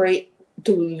pointed to pray,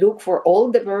 to look for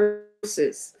all the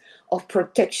verses of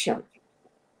protection.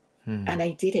 And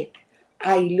I did it.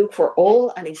 I look for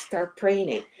all and I start praying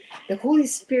it. The Holy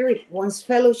Spirit wants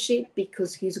fellowship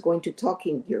because he's going to talk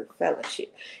in your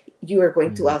fellowship. You are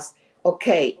going to ask,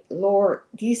 okay, Lord,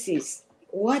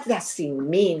 what does it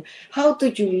mean? How do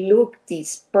you look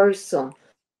this person?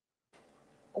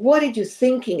 What are you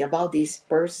thinking about this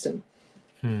person?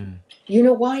 You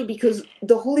know why? Because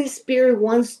the Holy Spirit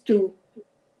wants to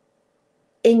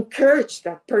encourage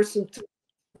that person to.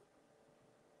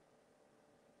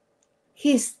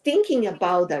 He's thinking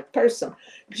about that person.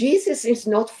 Jesus is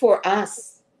not for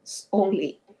us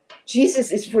only.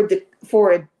 Jesus is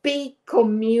for a big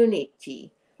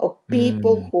community of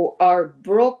people who are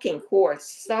broken, who are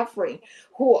suffering,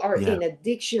 who are in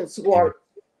addictions, who are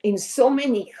in so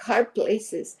many hard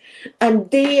places, and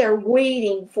they are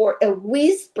waiting for a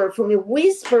whisper from the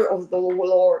whisper of the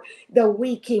Lord that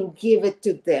we can give it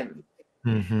to them.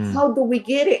 How do we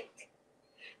get it?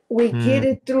 We get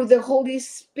it through the Holy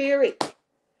Spirit.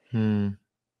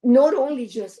 Not only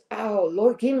just, oh,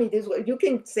 Lord, give me this word. You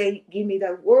can say, give me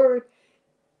that word,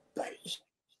 but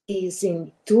he is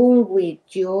in tune with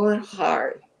your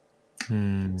heart.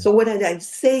 So when I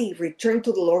say return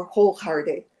to the Lord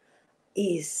wholehearted,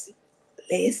 is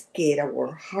let's get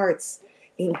our hearts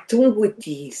in tune with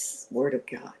this word of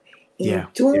God, in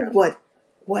tune with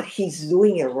what he's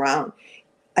doing around.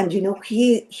 And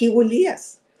he will lead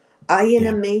us. I am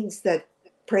amazed that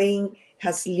praying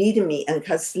has led me and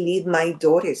has led my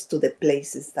daughters to the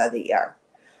places that they are.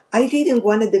 I didn't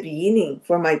want at the beginning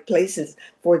for my daughters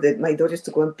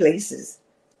to go in places.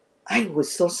 I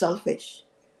was so selfish.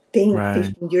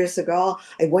 15 years ago,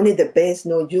 I wanted the best.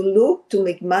 No, you look to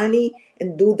make money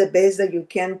and do the best that you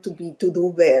can to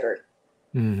do better.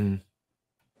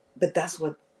 But that's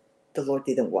what the Lord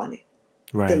didn't want it.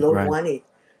 The Lord wanted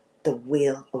the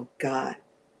will of God.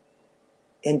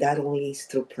 And that only is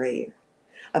through prayer.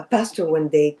 A pastor one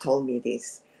day told me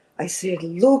this. I said,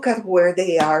 look at where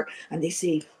they are. And they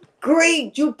say,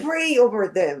 great, you pray over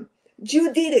them.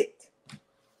 You did it.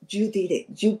 You did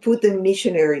it. You put the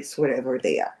missionaries wherever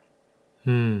they are.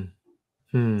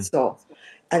 So,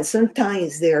 and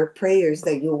sometimes there are prayers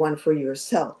that you want for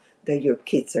yourself that your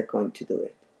kids are going to do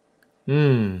it.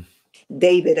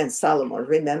 David and Solomon.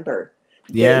 Remember,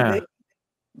 Yeah.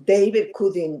 David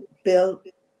couldn't build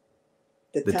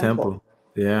the The temple. temple.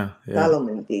 Yeah. Yeah.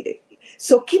 Solomon did it.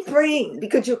 So keep praying,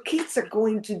 because your kids are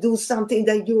going to do something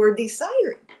that you are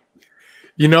desiring.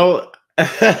 You know,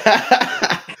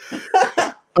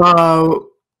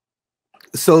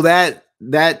 so that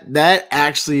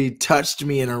actually touched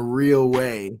me in a real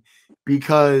way,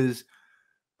 because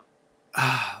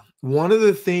one of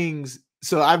the things,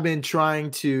 so I've been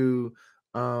trying to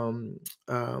um,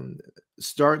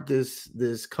 start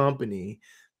this company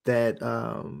that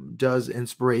does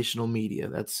inspirational media.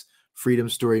 That's Freedom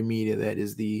Story Media. That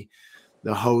is the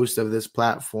host of this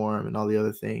platform and all the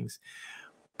other things.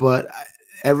 But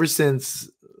ever since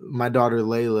my daughter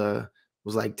Layla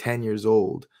was like 10 years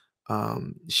old,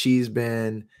 she's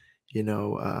been,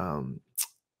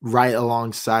 right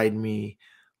alongside me,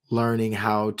 learning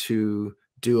how to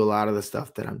do a lot of the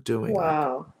stuff that I'm doing, like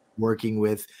Wow. working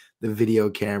with the video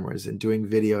cameras and doing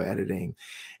video editing.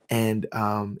 And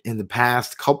in the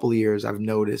past couple of years, I've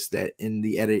noticed that in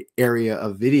the area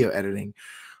of video editing,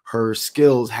 her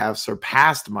skills have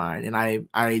surpassed mine, and I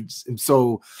am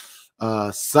so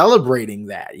celebrating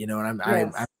that, and I'm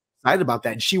Yes. excited about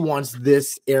that. And she wants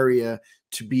this area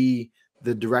to be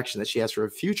the direction that she has for her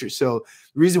future. So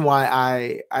the reason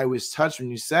why I was touched when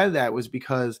you said that was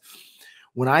because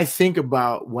when I think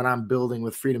about what I'm building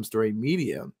with Freedom Story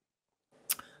Media,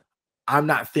 I'm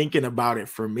not thinking about it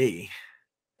for me.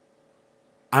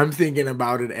 I'm thinking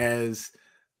about it as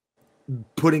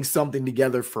putting something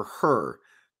together for her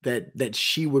that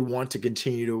she would want to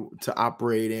continue to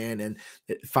operate in, and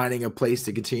finding a place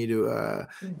to continue to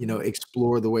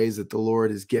explore the ways that the Lord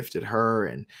has gifted her.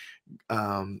 And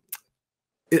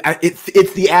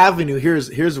it's the avenue.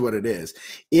 Here's what it is.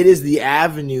 It is the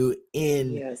avenue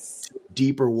in Yes.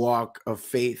 deeper walk of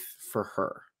faith for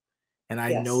her, and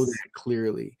I know Yes. that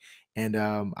clearly. And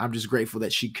I'm just grateful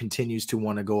that she continues to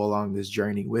want to go along this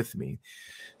journey with me.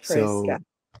 Praise So God.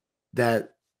 that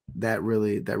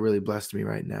really blessed me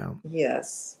right now.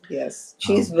 Yes. Yes.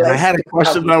 She's And I had blessed a to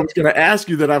question that I was going to ask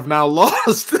you that I've now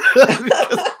lost.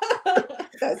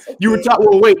 That's okay. You were talking.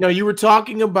 Well, wait, no, you were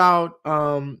talking about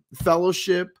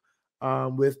fellowship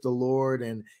with the Lord,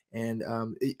 and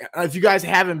if you guys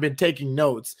haven't been taking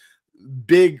notes,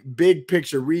 big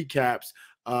picture recaps.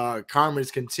 Carmen is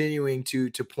continuing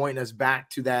to point us back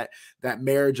to that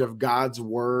marriage of God's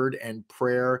word and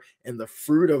prayer, and the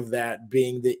fruit of that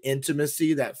being the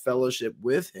intimacy, that fellowship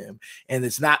with Him. And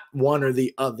it's not one or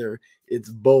the other; it's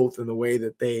both, in the way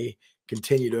that they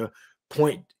continue to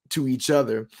point to each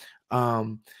other.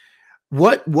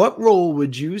 What role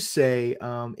would you say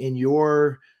in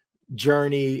your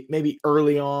journey, maybe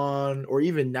early on or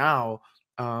even now,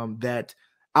 that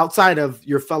outside of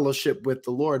your fellowship with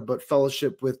the Lord, but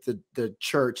fellowship with the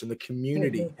church and the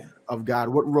community of God,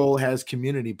 what role has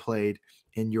community played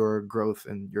in your growth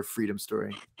and your freedom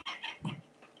story?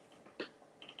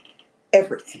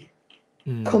 Everything.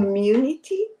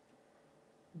 Community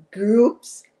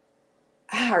groups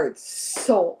are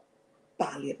so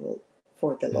valuable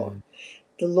for the Lord.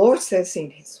 The Lord says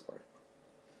in His word,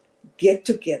 get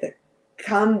together,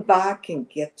 come back and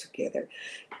get together.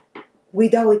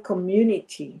 Without a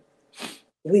community,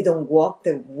 we don't walk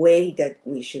the way that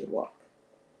we should walk.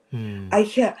 I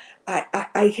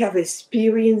have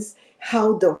experienced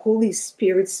how the Holy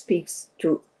Spirit speaks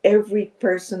to every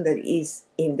person that is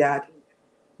in that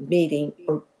meeting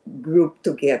or group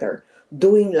together,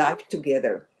 doing life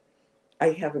together.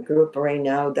 I have a group right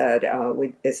now that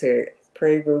it's a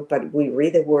prayer group, but we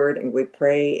read the word and we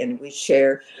pray and we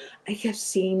share. I have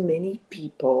seen many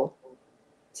people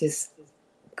just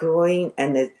growing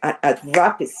and at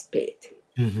rapid speed,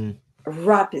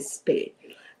 rapid speed.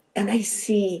 And I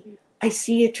see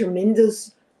a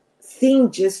tremendous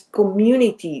thing, just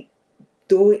community,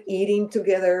 eating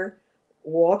together,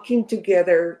 walking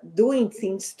together, doing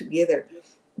things together.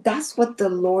 That's what the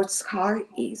Lord's heart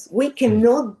is. We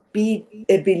cannot be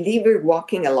a believer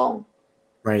walking alone.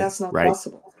 Right. That's not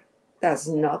possible. That's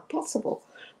not possible.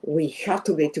 We have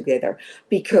to be together,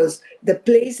 because the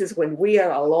places when we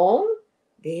are alone,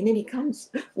 the enemy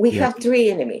comes. We have three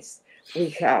enemies. We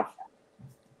have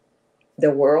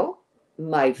the world,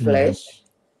 my flesh,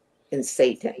 and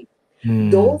Satan.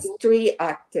 Those three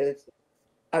actors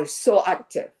are so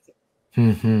active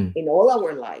in all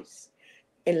our lives.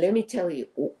 And let me tell you,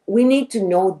 we need to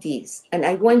know this. And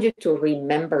I want you to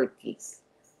remember this.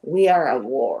 We are at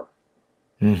war.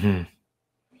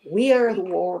 We are at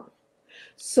war.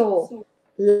 So,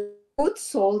 good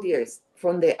soldiers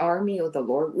from the army of the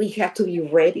Lord, we have to be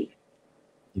ready.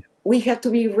 We have to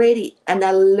be ready and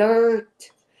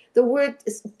alert. The word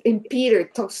in Peter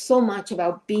talks so much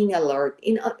about being alert.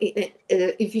 In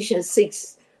Ephesians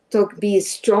 6, be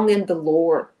strong in the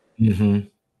Lord, Mm-hmm.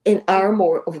 in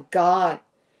armor of God.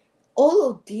 All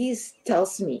of this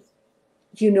tells me,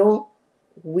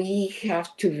 we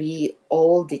have to be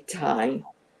all the time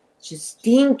just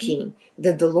thinking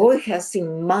that the Lord has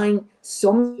in mind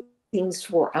some things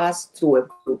for us through a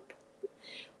group.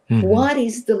 Mm-hmm. What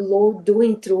is the Lord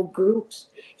doing through groups?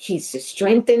 He's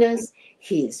strengthening us,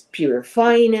 He's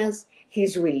purifying us,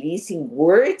 He's releasing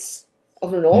words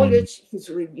of Mm-hmm. knowledge, He's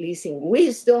releasing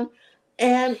wisdom.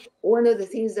 And one of the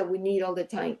things that we need all the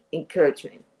time,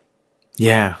 encouragement.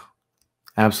 Yeah,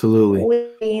 absolutely. We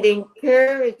need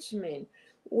encouragement.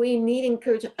 We need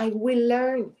encouragement. I will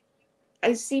learn.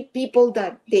 I see people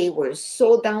that they were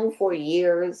so down for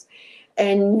years,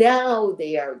 and now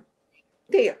they are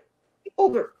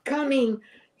overcoming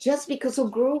just because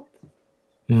of group,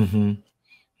 Mm-hmm.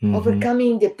 Mm-hmm.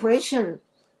 overcoming depression.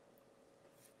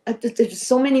 There's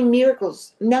so many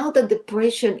miracles now that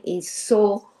depression is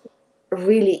so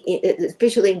really,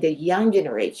 especially in the young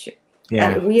generation,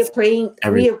 Yeah. and we are praying.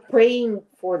 Every. We are praying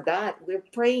for that. We're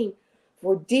praying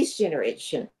for this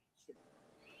generation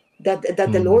that the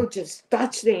Mm-hmm. Lord just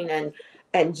touch them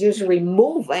and just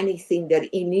remove anything that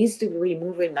He needs to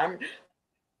remove in man,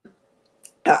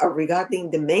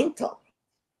 regarding the mental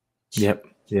Yep.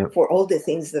 Yep. for all the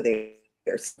things that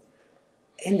they're.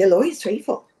 And the Lord is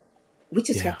faithful. We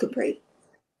just Yeah. have to pray.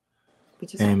 We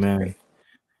just have to Amen. pray.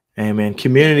 Amen.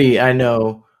 Community, I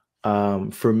know,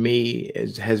 for me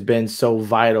has been so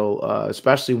vital,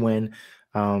 especially when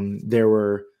there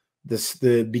were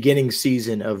the beginning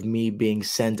season of me being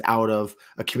sent out of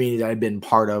a community that I'd been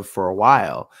part of for a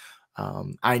while.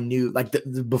 I knew, like,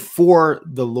 before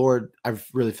the Lord, I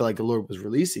really felt like the Lord was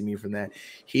releasing me from that.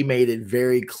 He made it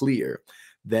very clear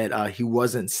that He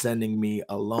wasn't sending me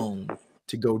alone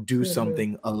to go do Mhm.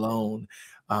 something alone,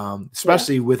 Yeah.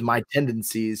 especially with my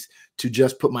tendencies to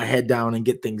just put my head down and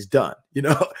get things done,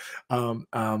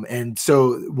 and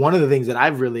so one of the things that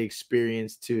I've really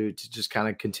experienced, to just kind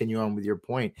of continue on with your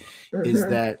point, is Mhm.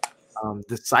 that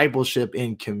discipleship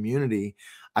in community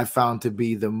I found to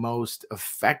be the most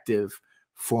effective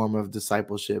form of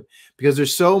discipleship, because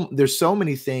there's so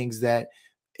many things that,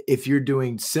 if you're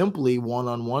doing simply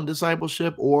one-on-one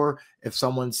discipleship, or if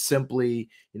someone's simply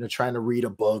trying to read a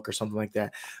book or something like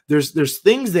that, there's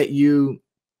things that you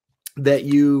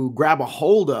grab a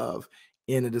hold of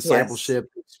in a Yes. discipleship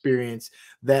experience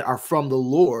that are from the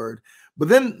Lord. But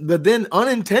then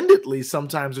unintendedly,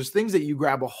 sometimes there's things that you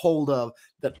grab a hold of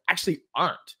that actually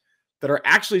aren't, that are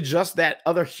actually just that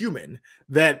other human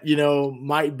that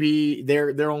might be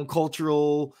their own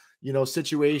cultural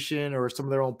situation, or some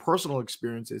of their own personal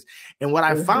experiences. And what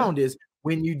I Mhm. found is,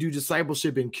 when you do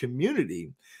discipleship in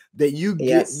community, that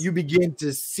Yes. you begin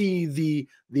to see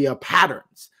the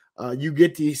patterns. You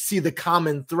get to see the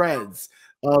common threads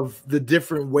of the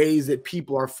different ways that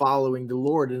people are following the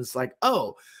Lord, and it's like,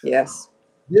 oh, Yes.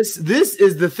 this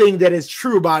is the thing that is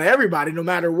true about everybody, no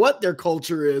matter what their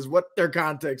culture is, what their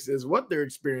context is, what their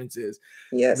experience is.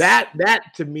 Yes. That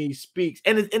to me speaks,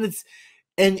 and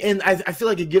I feel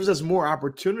like it gives us more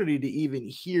opportunity to even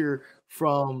hear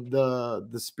from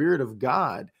the Spirit of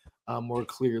God more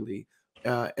clearly,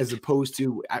 as opposed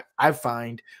to, I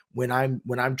find, when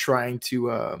I'm trying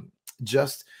to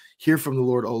just hear from the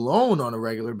Lord alone on a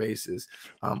regular basis,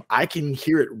 I can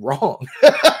hear it wrong.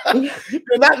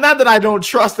 Not that I don't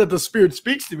trust that the Spirit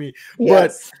speaks to me,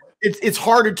 but Yes. it's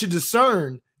harder to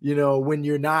discern, when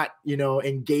you're not,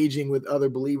 engaging with other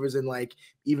believers, and, like,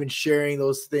 even sharing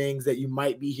those things that you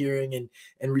might be hearing,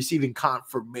 and receiving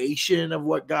confirmation of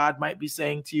what God might be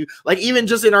saying to you. Like, even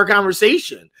just in our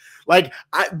conversation, like,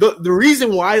 the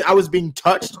reason why I was being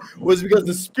touched was because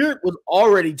the Spirit was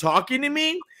already talking to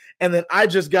me, and then I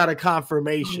just got a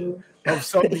confirmation of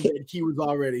something that He was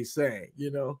already saying.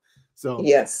 So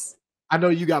Yes. I know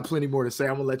you got plenty more to say.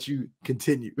 I'm gonna let you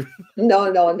continue.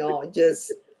 No, no, no.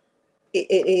 Just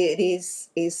it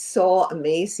is so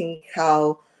amazing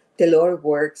how the Lord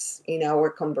works in our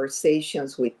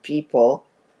conversations with people,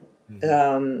 Mhm.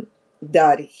 um,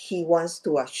 that He wants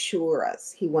to assure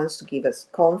us, He wants to give us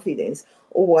confidence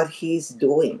of what He's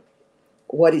doing,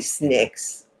 what is Amen.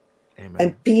 next. Amen.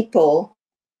 And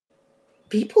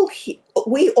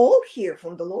we all hear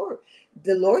from the Lord.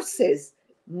 The Lord says,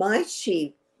 "My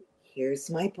sheep hears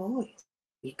my voice,"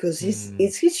 because Mm.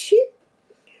 it's His sheep.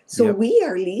 So Yep. we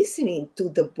are listening to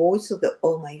the voice of the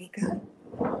Almighty God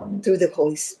through the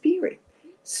Holy Spirit.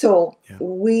 So Yeah.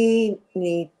 we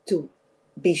need to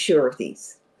be sure of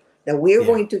this, that we're Yeah.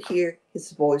 going to hear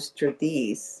His voice through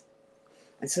this.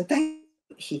 And sometimes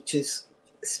He just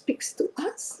speaks to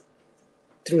us.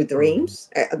 through dreams.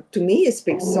 To me, it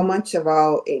speaks so much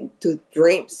about into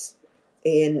dreams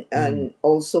and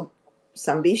also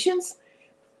some visions.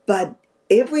 But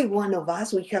every one of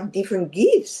us, we have different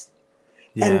gifts.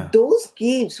 Yeah. And those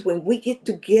gifts, when we get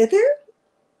together,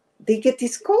 they get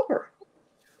discovered.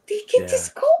 They get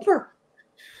discovered.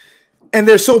 And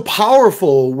they're so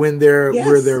powerful when they're Yes.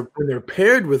 when they're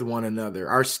paired with one another.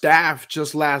 Our staff,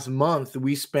 just last month,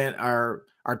 we spent our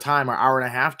time, our hour and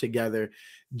a half together,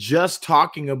 just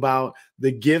talking about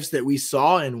the gifts that we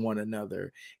saw in one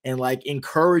another and like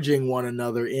encouraging one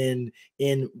another in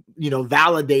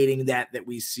validating that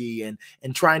we see and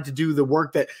trying to do the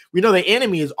work that we know the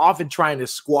enemy is often trying to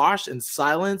squash and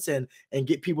silence and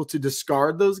get people to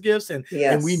discard those gifts. And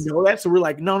we know that. So we're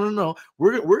like, no,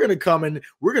 we're going to come and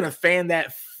we're going to fan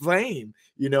that flame,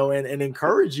 and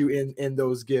encourage you in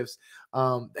those gifts.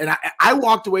 And I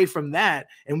walked away from that,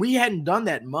 and we hadn't done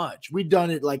that much. We'd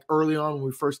done it like early on when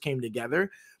we first came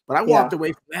together, but I walked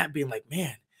away from that being like,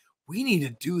 man, we need to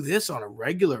do this on a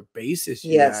regular basis,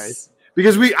 you guys.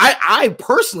 Because I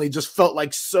personally just felt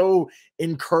like so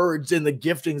encouraged in the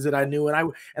giftings that I knew.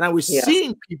 And I was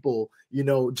seeing people,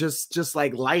 just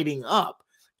like lighting up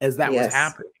as that was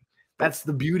happening. That's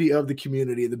the beauty of the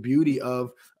community, the beauty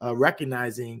of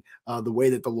recognizing the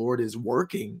way that the Lord is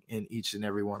working in each and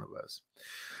every one of us.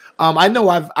 I know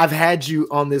I've had you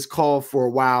on this call for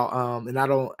a while, and I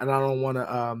don't want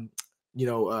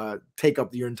to take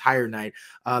up your entire night.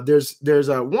 There's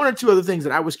one or two other things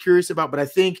that I was curious about, but I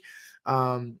think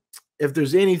if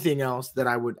there's anything else that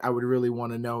I would really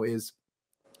want to know is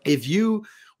if you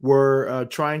were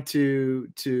trying to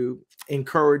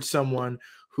encourage someone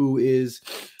who is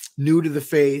new to the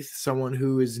faith, someone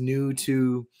who is new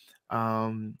to,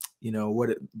 what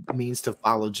it means to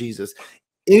follow Jesus,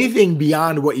 anything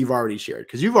beyond what you've already shared,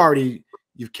 because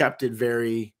you've kept it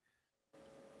very,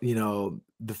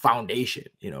 the foundation,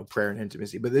 prayer and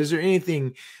intimacy, but is there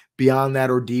anything beyond that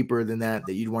or deeper than that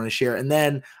you'd want to share? And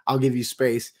then I'll give you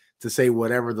space to say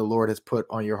whatever the Lord has put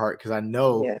on your heart, because I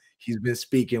know he's been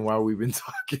speaking while we've been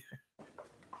talking.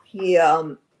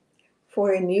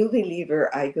 For a new believer,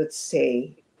 I would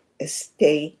say,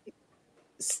 stay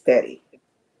steady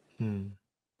and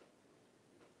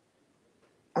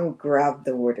grab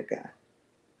the word of God.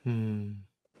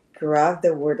 Grab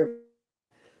the word of God,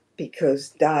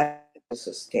 because that is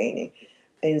sustaining.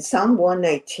 In Psalm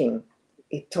 119,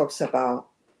 it talks about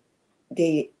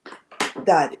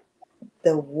that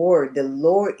the word, the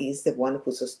Lord is the one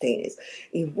who sustains.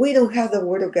 If we don't have the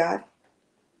word of God,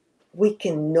 we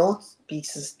cannot be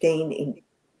sustained in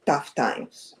tough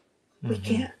times. We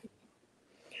can't.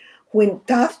 When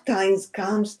tough times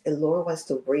comes, the Lord wants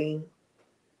to bring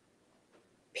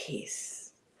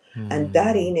peace. And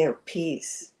that inner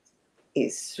peace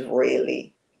is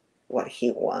really what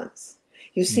he wants.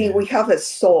 You see, we have a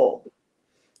soul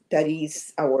that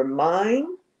is our mind,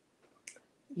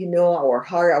 our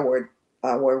heart,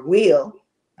 our will,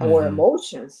 our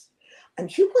emotions. And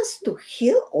he wants to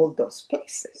heal all those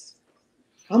places.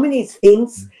 How many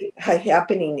things are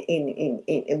happening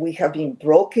in we have been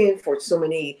broken for so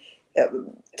many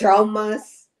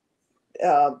traumas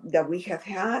that we have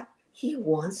had. He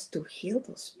wants to heal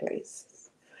those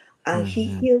places. And he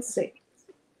heals it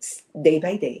day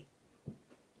by day.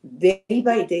 Day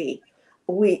by day.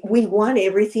 We want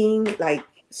everything like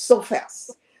so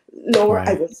fast. Lord,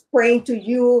 I was praying to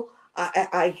you.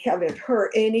 I haven't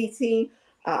heard anything.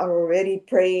 I'm already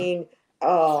praying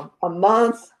a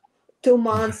month, 2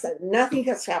 months, and nothing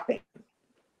has happened.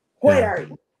 Where are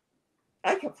you?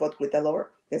 I have fought with the Lord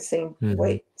the same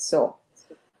way. So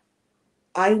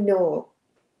I know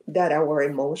that our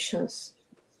emotions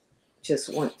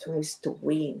just want us to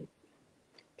win.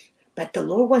 But the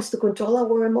Lord wants to control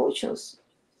our emotions.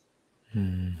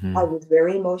 I was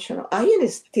very emotional. I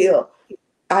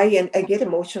get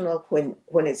emotional when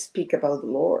I speak about the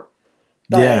Lord.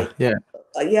 But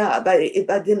but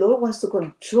the Lord wants to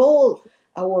control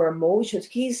our emotions.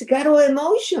 He's God of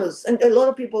emotions. And a lot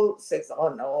of people say,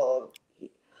 oh,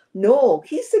 no,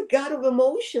 he's a God of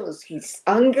emotions. His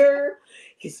anger,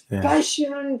 his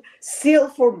passion, zeal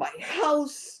for my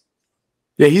house.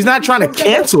 Yeah, he's not trying to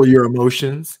cancel your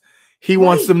emotions. He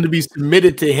wants them to be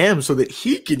submitted to him so that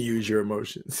he can use your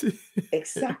emotions.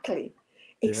 Exactly.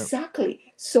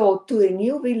 So to a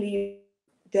new believer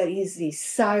that is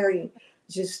desiring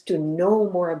just to know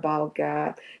more about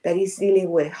God, that is dealing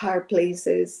with hard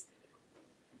places,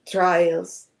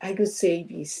 trials, I could say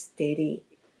be steady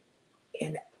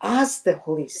and ask the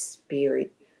Holy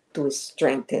Spirit to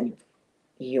strengthen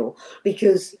you,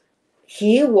 because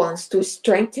he wants to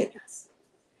strengthen us.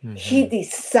 He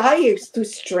desires to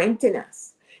strengthen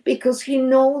us because he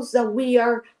knows that we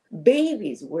are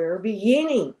babies. We're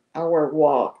beginning our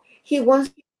walk. He wants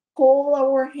to hold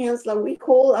our hands like we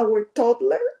hold our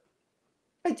toddler.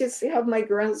 I just have my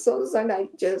grandsons, and I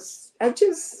just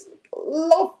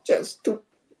love just to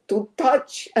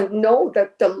touch and know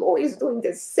that the Lord is doing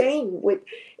the same with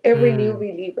every new Mm,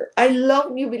 believer. I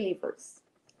love new believers.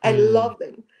 I mm, love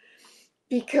them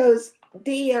because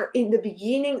they are in the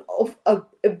beginning of a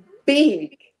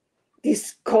big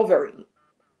discovery.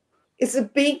 It's a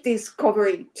big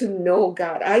discovery to know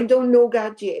God. I don't know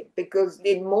God yet because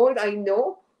the more I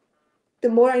know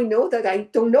that I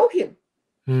don't know Him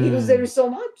because there mm. is so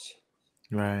much.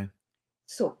 Right.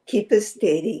 So keep it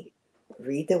steady,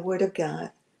 read the Word of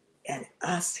God, and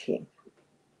ask Him.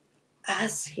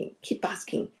 Ask Him. Keep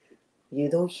asking. You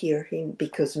don't hear Him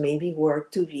because maybe we're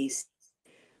too busy.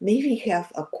 Maybe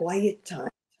have a quiet time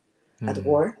at Mm,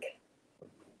 work,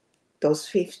 those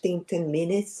 15-10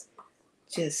 minutes,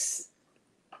 just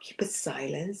keep it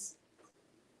silence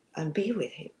and be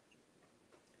with Him.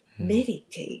 mm,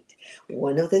 Meditate.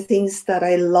 One of the things that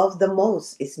I love the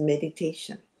most is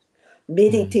meditation.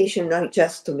 mm, Meditation, not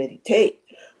just to meditate,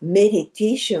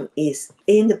 meditation is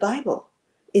in the Bible.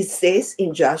 It says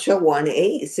in Joshua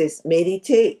 1:8, it says,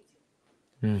 meditate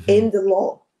mhm, in the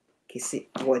law. You see,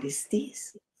 what is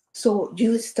this? So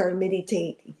you start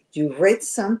meditating. You read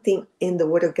something in the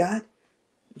Word of God,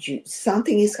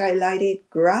 something is highlighted,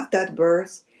 grab that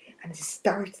verse and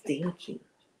start thinking.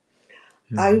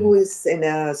 I mhm, was in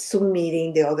a Zoom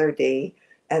meeting the other day,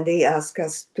 and they asked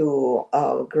us to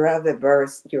grab a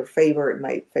verse, your favorite.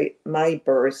 My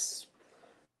verse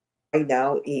right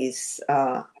now is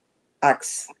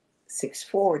Acts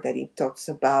 6:4, that it talks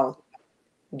about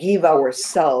give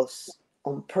ourselves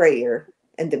on prayer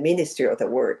and the ministry of the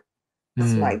word.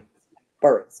 That's mm, my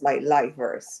verse, my life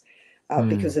verse,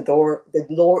 because mm, the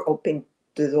Lord opened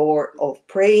the door of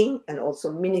praying and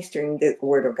also ministering the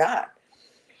word of God.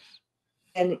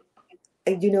 And,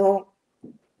 and you know,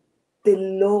 the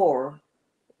Lord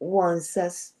wants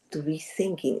us to be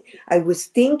thinking. I was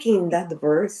thinking that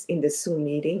verse in the Zoom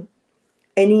meeting,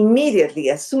 and immediately,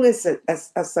 as soon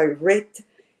as I read,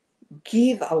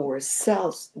 give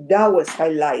ourselves, that was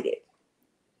highlighted.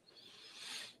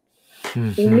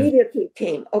 mhm, Immediately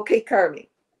came, okay, Carmen,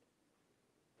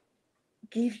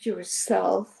 give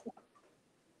yourself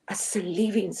as a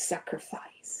living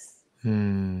sacrifice.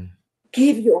 mm,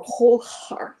 Give your whole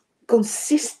heart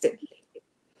consistently.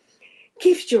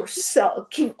 Give yourself,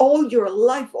 give all your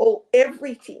life, all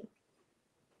everything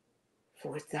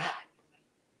for that.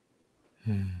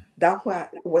 mm. That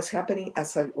what was happening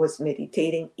as I was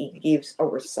meditating. It gives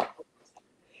ourselves.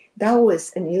 That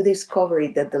was a new discovery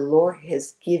that the Lord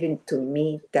has given to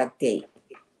me that day.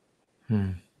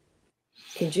 Mm.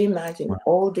 Can you imagine Wow.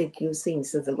 all the good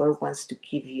things that the Lord wants to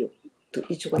give you to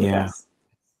each one of Yeah. us?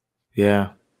 Yeah.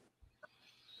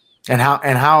 And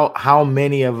how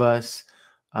many of us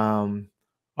um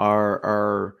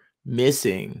are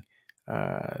missing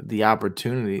the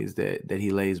opportunities that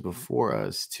he lays before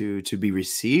us to be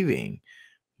receiving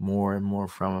more and more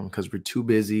from him because we're too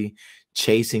busy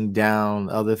chasing down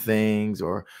other things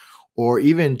or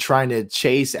even trying to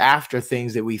chase after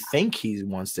things that we think he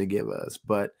wants to give us.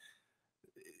 But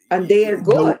And they are the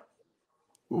good,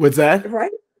 what's that?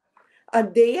 right?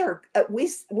 And they are.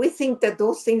 We think that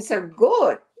those things are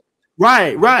good,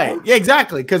 Right, right. right? Yeah,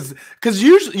 exactly. Because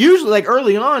usually like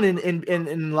early on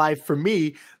in life for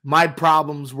me, my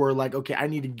problems were like, okay, I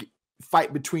need to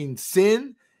fight between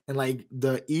sin and like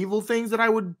the evil things that I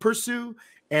would pursue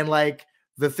and like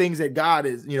the things that God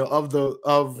is,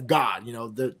 of God,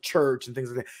 the church and things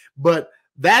like that. But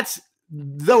that's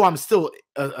though I'm still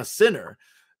a sinner,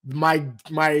 my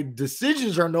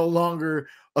decisions are no longer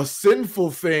a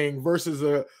sinful thing versus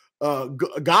a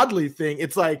godly thing.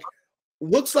 It's like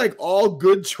looks like all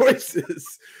good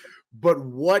choices, but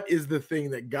what is the thing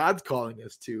that God's calling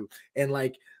us to? And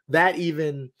like that,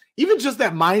 even just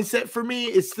that mindset for me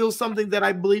is still something that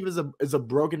I believe is a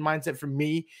broken mindset for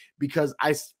me because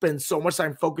I spend so much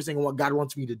time focusing on what God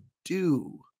wants me to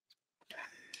do.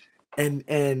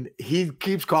 And he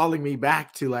keeps calling me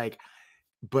back to like,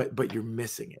 but you're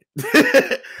missing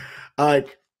it.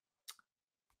 Like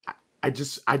I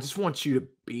just want you to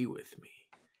be with me.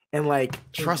 And like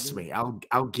trust Mhm. me,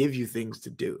 I'll give you things to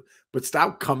do. But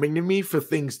stop coming to me for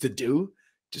things to do.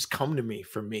 Just come to me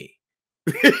for me.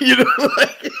 you know,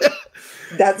 like,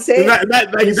 That's and it. like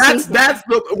You see, that's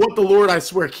what the Lord I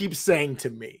swear keeps saying to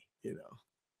me.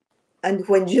 and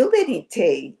when you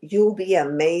meditate, you'll be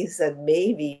amazed that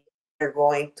maybe you're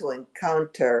going to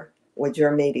encounter what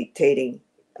you're meditating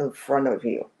in front of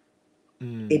you.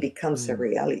 It Mm, becomes a mm,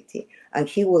 reality, and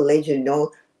He will let you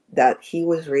know that he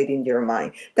was reading your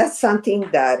mind. That's something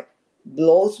that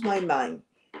blows my mind.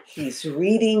 He's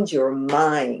reading your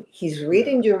mind. He's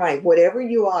reading your mind. Whatever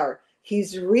you are,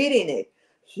 he's reading it.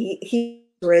 He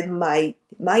read my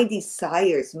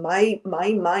desires, my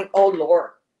mind. Oh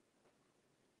Lord.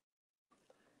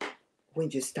 When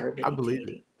you start I believe it.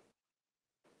 meditating,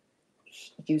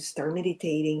 you start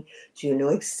meditating, you know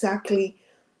exactly,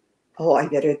 oh, I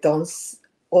better don't,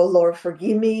 oh Lord,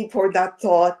 forgive me for that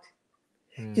thought.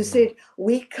 You said,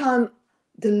 we come,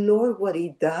 the Lord, what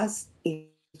he does is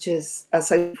just, as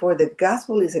I said before, the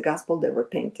gospel is a gospel of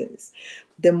repentance.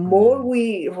 The more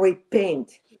we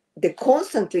repent, the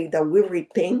constantly that we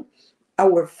repent,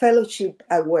 our fellowship,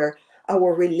 our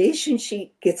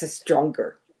relationship gets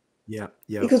stronger. Yeah.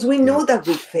 Yep. Because we Yep. know that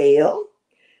we fail.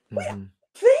 We Mm-hmm.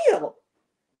 fail.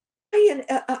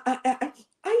 I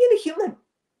am a human.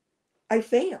 I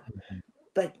fail.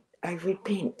 But I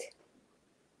repent.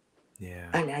 Yeah.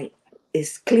 And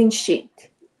it's clean sheet.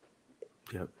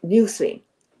 Yep. New thing.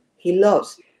 He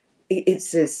loves. It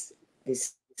says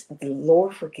this, the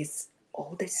Lord forgives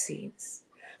all the sins.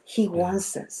 He Yeah.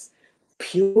 wants us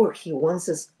pure. He wants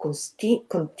us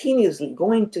continuously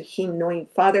going to him, knowing,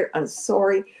 Father, I'm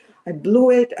sorry. I blew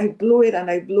it,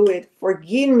 and I blew it.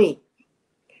 Forgive me.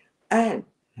 And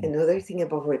another thing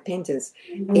about repentance,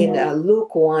 in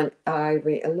Luke 1, I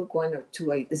read Luke 1 or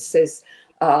 2, it says,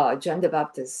 John the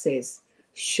Baptist says,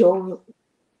 show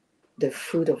the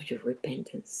fruit of your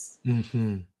repentance.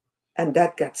 Mm-hmm. And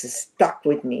that got stuck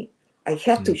with me. I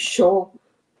have to show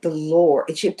the Lord.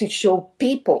 I have to show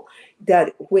people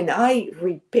that when I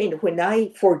repent, when I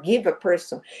forgive a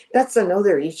person, that's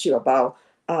another issue about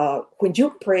when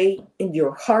you pray and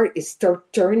your heart is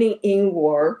start turning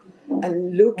inward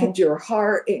and look at your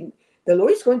heart, and the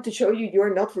Lord is going to show you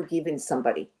you're not forgiving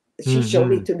somebody. She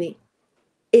showed it to me.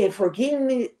 And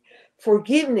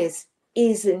forgiveness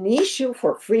is an issue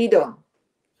for freedom.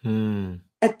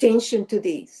 Attention to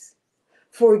this.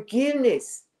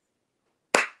 Forgiveness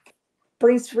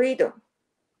brings freedom.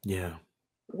 Yeah.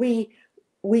 We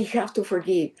have to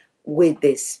forgive with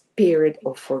the spirit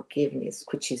of forgiveness,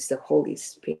 which is the Holy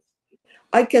Spirit.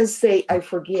 I can say I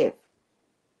forgive,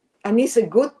 and it's a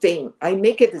good thing. I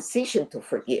make a decision to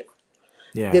forgive.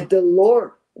 Yeah. That the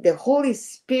Lord, the Holy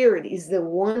Spirit, is the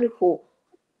one who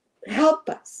help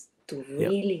us to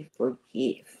really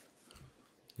forgive.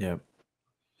 Yep.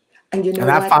 And you know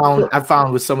And what? I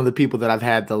found with some of the people that I've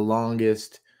had the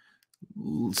longest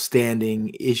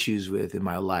standing issues with in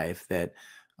my life that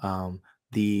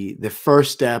the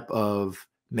first step of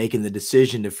making the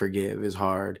decision to forgive is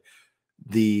hard.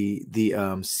 The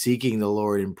seeking the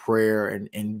Lord in prayer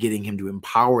and getting him to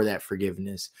empower that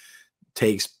forgiveness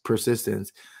takes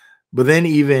persistence. But then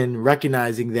even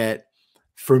recognizing that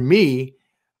for me,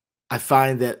 I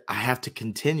find that I have to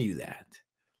continue that.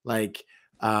 Like,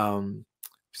 and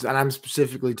I'm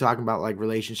specifically talking about like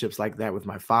relationships like that with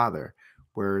my father,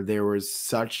 where there was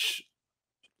such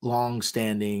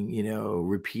long-standing,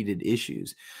 repeated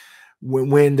issues.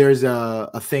 When there's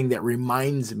a thing that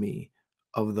reminds me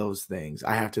of those things,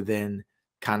 I have to then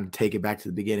kind of take it back to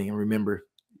the beginning and remember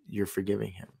you're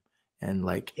forgiving him and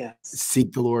like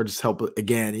seek the Lord's help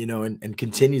again, and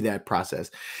continue that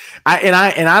process.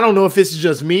 I don't know if this is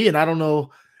just me, and I don't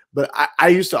know, but I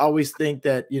used to always think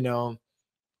that,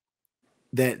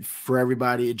 that for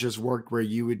everybody it just worked where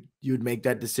you would make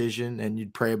that decision and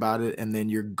you'd pray about it and then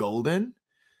you're golden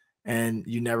and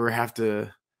you never have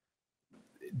to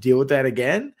deal with that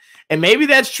again. And maybe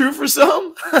that's true for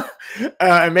some.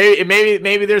 And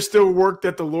maybe there's still work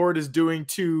that the Lord is doing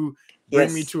to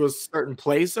bring me to a certain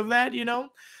place of that,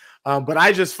 but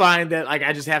I just find that like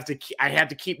I have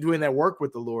to keep doing that work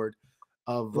with the Lord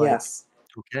of like,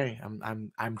 okay,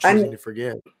 I'm choosing to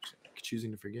forgive,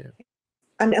 choosing to forgive.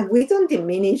 And we don't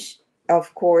diminish,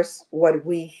 of course, what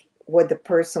the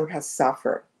person has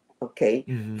suffered, okay,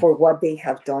 for what they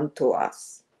have done to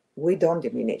us. We don't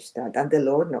diminish that, and the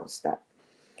Lord knows that.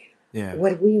 Yeah.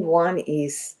 What we want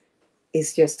is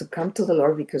just to come to the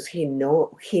Lord because He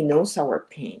knows our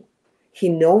pain. He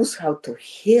knows how to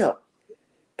heal.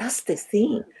 That's the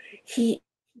thing.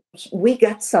 We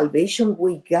got salvation.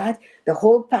 We got the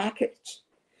whole package.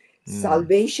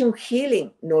 Salvation,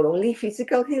 healing, not only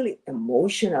physical healing,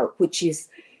 emotional, which is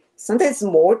sometimes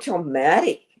more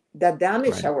traumatic, that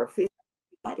damage our physical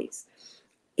bodies,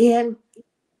 and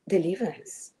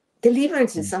deliverance.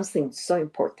 Deliverance is something so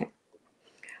important.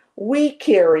 We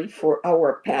carry for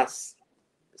our past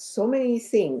so many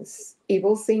things,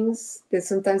 evil things that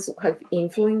sometimes have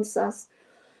influenced us.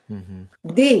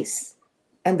 This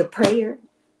and the prayer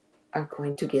are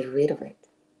going to get rid of it.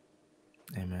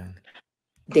 Amen.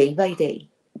 Day by day,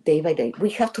 day by day. We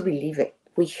have to believe it.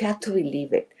 We have to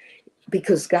believe it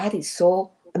because God is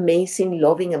so amazing,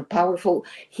 loving, and powerful.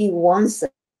 He wants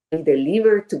us to be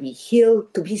delivered, to be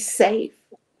healed, to be saved.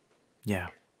 Yeah.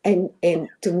 And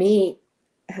to me,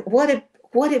 what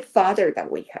a father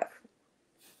that we have.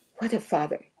 What a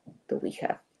father that we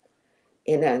have.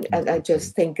 And I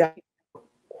just thank God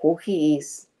who He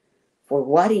is, for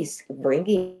what He's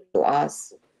bringing to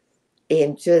us,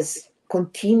 and just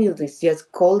continue this,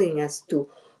 just calling us to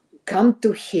come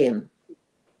to Him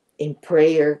in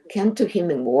prayer, come to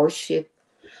Him in worship.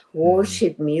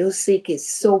 Worship music is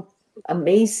so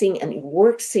amazing, and it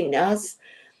works in us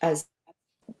as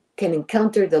can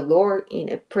encounter the Lord in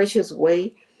a precious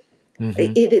way.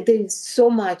 There is so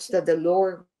much that the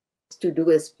Lord wants to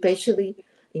do, especially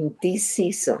in this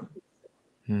season.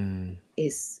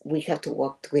 Is we have to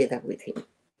walk together with Him.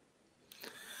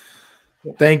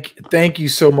 Yeah. Thank you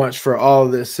so much for all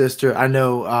of this, sister. I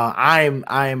know I'm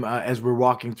as we're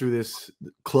walking through this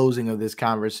closing of this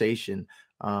conversation,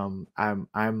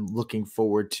 I'm looking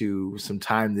forward to some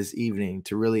time this evening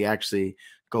to really actually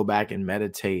go back and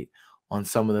meditate on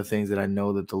some of the things that I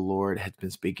know that the Lord has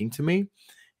been speaking to me,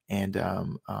 and I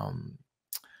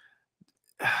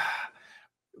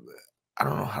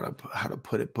don't know how to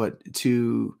put it, but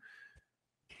to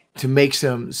make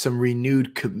some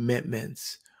renewed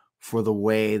commitments for the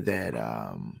way that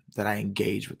that I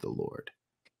engage with the Lord.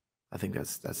 I think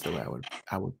that's the way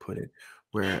I would put it.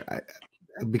 Where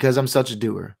because I'm such a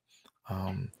doer,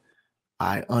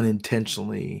 I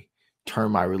unintentionally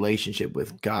turn my relationship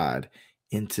with God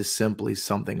into simply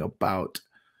something about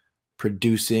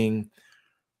producing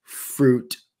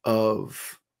fruit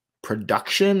of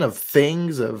production of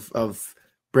things, of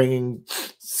bringing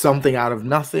something out of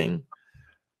nothing,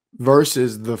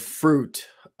 versus the fruit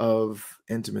of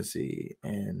intimacy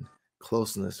and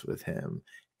closeness with Him,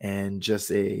 and just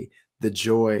the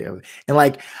joy of, and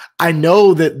like, I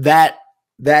know that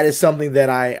is something that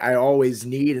I always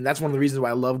need, and that's one of the reasons why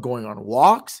I love going on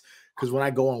walks, because when I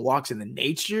go on walks in the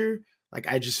nature, like,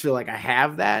 I just feel like I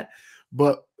have that.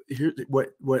 But here,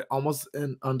 what almost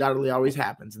undoubtedly always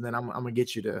happens, and then I'm gonna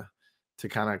get you to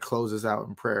kind of close this out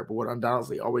in prayer, but what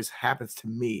undoubtedly always happens to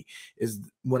me is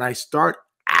when I start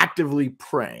actively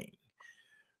praying,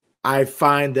 I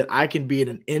find that I can be in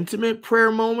an intimate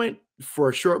prayer moment for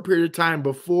a short period of time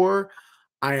before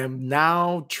I am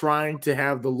now trying to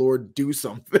have the Lord do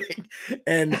something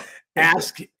and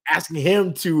asking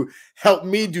Him to help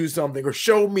me do something or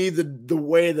show me the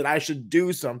way that I should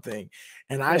do something.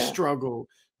 And I struggle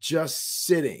just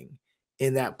sitting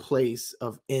in that place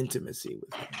of intimacy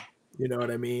with Him. You know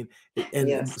what I mean?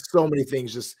 And so many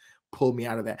things just pull me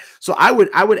out of that. So I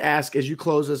would ask, as you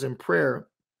close us in prayer,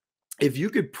 if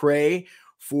you could pray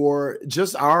for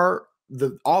just all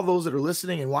those that are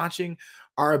listening and watching,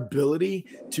 our ability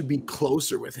to be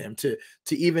closer with Him, to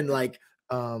even like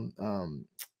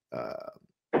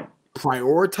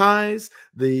prioritize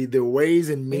the ways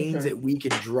and means that we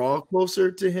can draw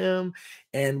closer to Him,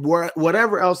 and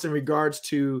whatever else in regards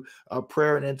to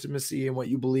prayer and intimacy and what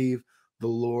you believe the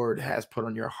Lord has put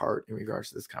on your heart in regards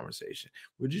to this conversation.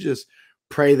 Would you just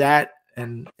pray that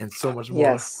and so much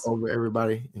more over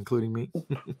everybody, including me?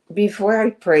 Before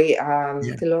I pray,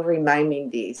 the Lord remind me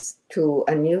this to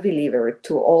a new believer,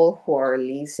 to all who are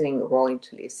listening or going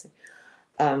to listen.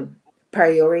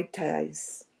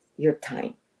 Prioritize your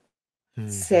time.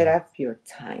 Set up your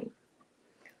time.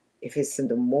 If it's in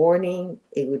the morning,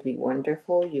 it would be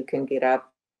wonderful. You can get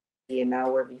up an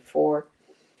hour before,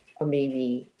 or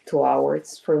maybe 2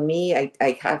 hours. For me, I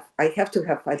have to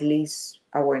have at least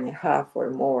hour and a half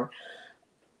or more.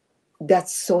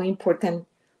 That's so important.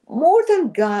 More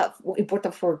than God,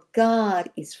 important for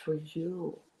God is for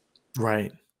you.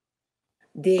 Right.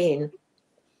 Then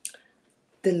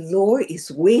the Lord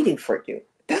is waiting for you.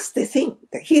 That's the thing.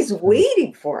 That He's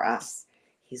waiting for us.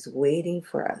 He's waiting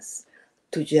for us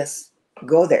to just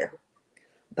go there.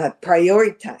 But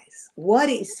prioritize what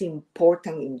is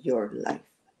important in your life.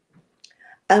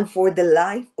 And for the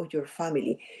life of your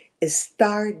family,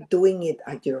 start doing it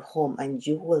at your home, and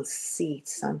you will see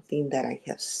something that I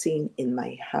have seen in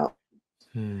my house.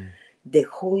 The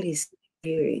Holy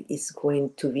Spirit is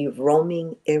going to be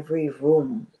roaming every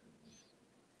room.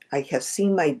 I have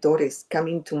seen my daughters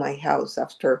coming to my house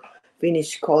after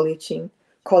finished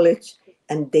college,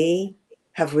 and they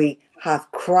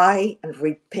have cried and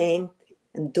repent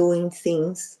and doing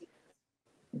things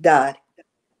that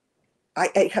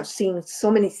I have seen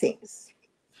so many things.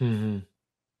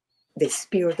 The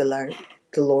Spirit of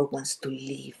the Lord wants to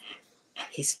live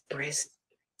His presence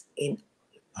in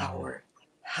our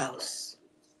house.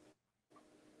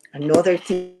 Another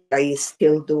thing I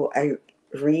still do, I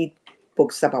read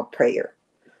books about prayer.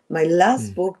 My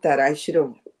last book that I should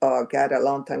have got a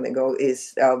long time ago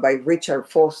is by Richard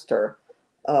Foster,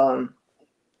 um,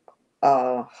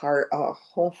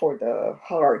 Home for the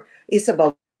Heart. It's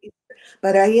about,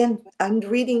 but I'm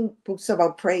reading books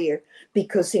about prayer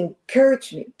because it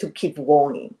encourage me to keep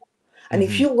going. And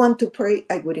if you want to pray,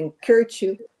 I would encourage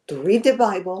you to read the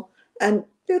Bible and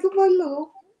little by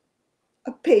little,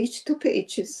 a page, 2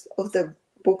 pages of the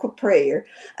book of prayer.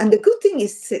 And the good thing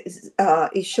is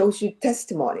it shows you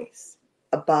testimonies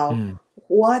about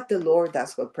what the Lord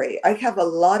does for prayer. I have a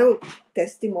lot of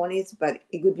testimonies, but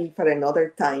it would be for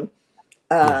another time.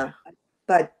 Yeah.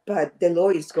 But the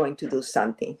Lord is going to do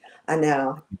something. And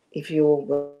now, if you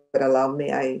would allow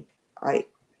me,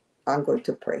 I'm going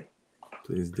to pray.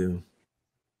 Please do.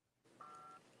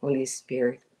 Holy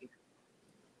Spirit,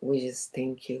 we just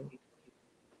thank you.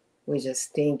 We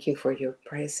just thank you for your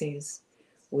presence.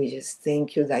 We just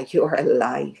thank you that you are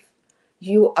alive.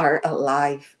 You are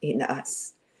alive in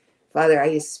us. Father,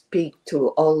 I speak to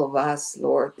all of us,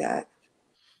 Lord, that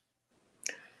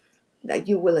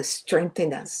you will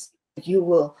strengthen us. You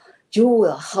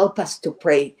will help us to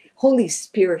pray. Holy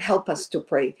Spirit, help us to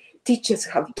pray. Teach us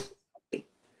how to pray.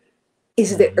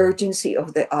 Is the urgency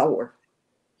of the hour.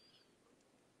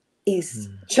 Is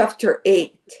chapter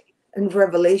 8 and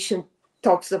Revelation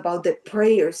talks about the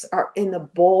prayers are in a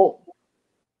bowl.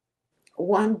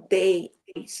 One day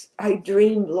I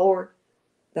dreamed, Lord,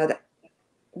 that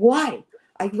why?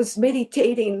 I was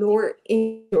meditating, Lord,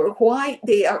 in your why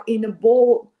they are in a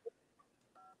bowl.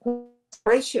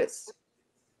 Precious.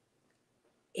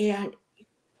 And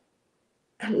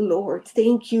Lord,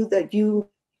 thank you that you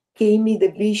gave me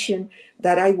the vision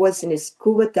that I was in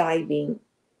scuba diving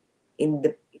in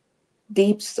the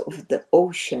deeps of the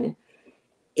ocean.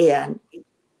 And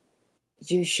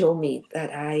you show me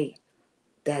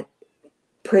that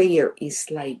prayer is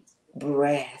like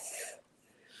breath.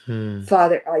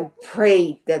 Father, I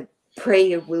pray that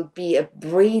prayer will be a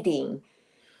breathing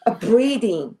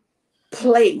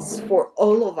place for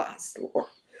all of us, Lord,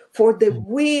 for the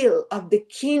will of the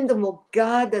kingdom of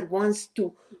God that wants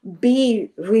to be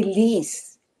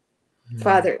released,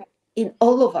 Father, in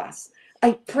all of us.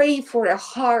 I pray for a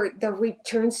heart that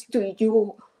returns to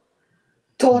you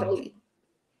totally.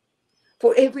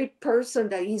 For every person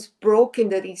that is broken,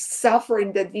 that is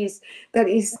suffering, that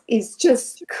is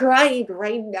just crying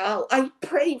right now, I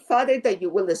pray, Father, that you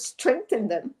will strengthen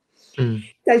them,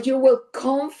 that you will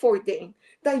comfort them,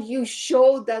 that you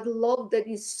show that love that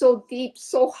is so deep,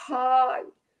 so high,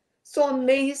 so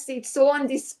amazing, so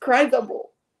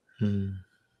undescribable.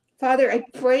 Father, I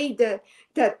pray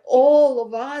that all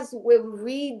of us will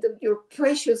read your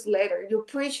precious letter, your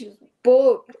precious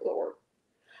book, Lord,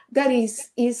 that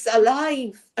is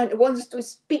alive and wants to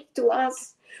speak to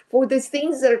us for the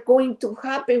things that are going to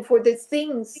happen, for the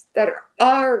things that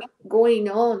are going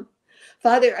on.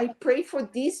 Father, I pray for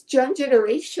this young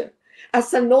generation.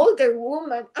 As an older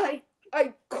woman, I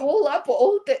call up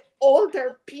all the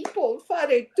older people,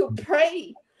 Father, to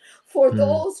pray for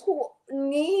those who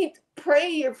need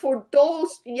prayer, for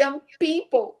those young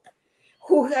people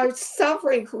who are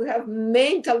suffering, who have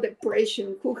mental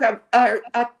depression, who are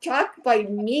attacked by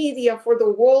media for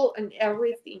the world and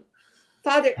everything.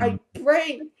 Father, I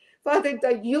pray, Father,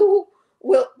 that you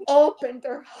will open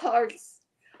their hearts.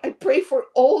 I pray for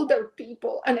older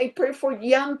people and I pray for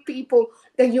young people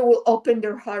that you will open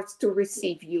their hearts to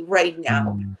receive you right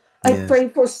now. I Yes. pray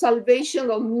for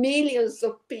salvation of millions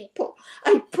of people.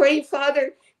 I pray,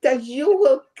 Father, that you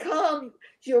will come.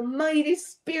 Your mighty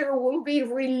spirit will be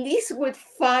released with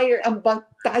fire and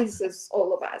baptizes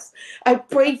all of us. I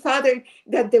pray, Father,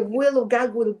 that the will of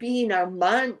God will be in our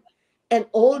mind and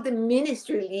all the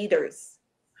ministry leaders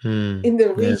in the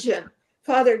Yes. region.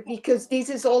 Father, because this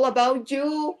is all about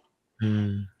you.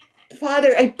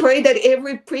 Father, I pray that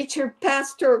every preacher,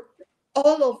 pastor,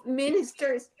 all of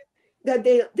ministers, that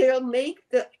they'll make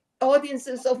the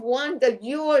audiences of one, that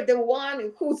you are the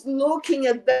one who's looking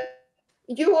at them.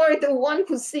 You are the one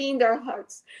who's seeing their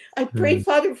hearts. I pray,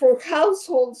 Father, for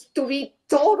households to be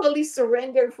totally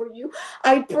surrendered for you.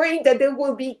 I pray that there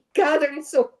will be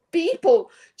gatherings of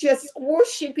people just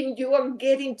worshiping you and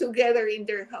getting together in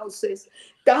their houses.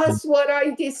 That's what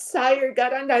I desire,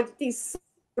 God, and I desire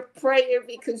prayer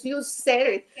because you said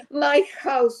it. My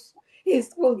house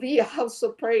will be a house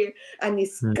of prayer, and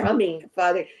it's coming,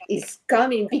 Father. It's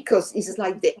coming because it's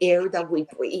like the air that we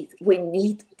breathe. We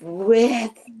need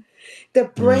breath, the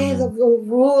breath of your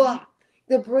Ruah,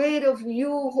 the breath of you,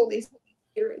 Holy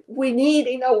Spirit. We need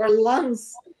in our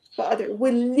lungs, Father.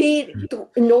 We need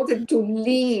in order to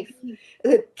live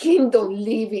the kingdom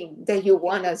living that you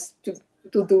want us to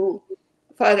do.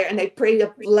 Father, and I pray a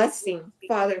blessing,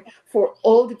 Father, for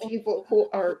all the people who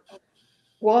are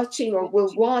watching or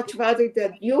will watch, Father,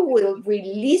 that you will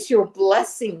release your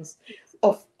blessings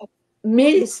of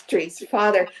ministries,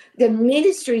 Father. The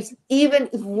ministries, even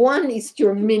if one is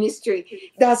your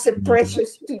ministry, that's a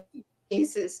precious to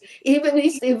Jesus. Even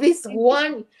if it's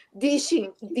one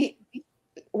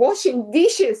washing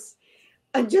dishes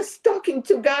and just talking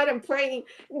to God and praying,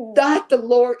 that the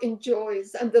Lord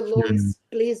enjoys and the Lord is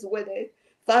pleased with it,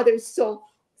 Father. So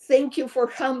thank you for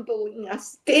humbling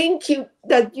us. Thank you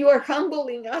that you are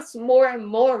humbling us more and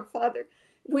more, Father.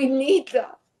 We need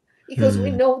that because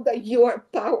we know that you are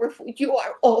powerful. You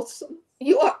are awesome.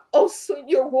 You are awesome.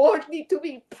 You're worthy to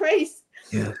be praised.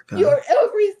 Yes, God. You're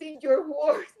everything. You're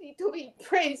worthy to be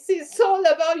praised. It's all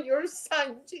about your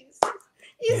Son, Jesus.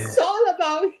 It's all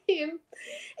about him.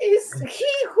 It's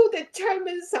he who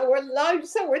determines our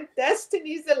lives, our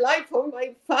destinies, the life of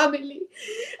my family.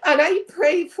 And I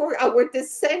pray for our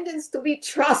descendants to be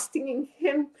trusting in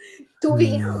him, to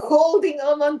be holding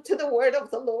on to the word of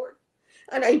the Lord.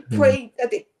 And I pray that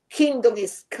the kingdom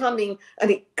is coming, and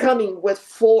it's coming with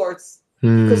force,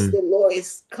 because the Lord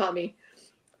is coming.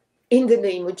 In the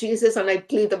name of Jesus, and I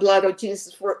plead the blood of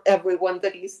Jesus for everyone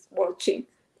that is watching,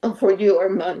 and for you,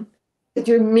 Armand, that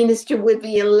your ministry will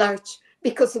be enlarged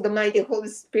because of the mighty Holy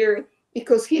Spirit,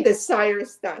 because he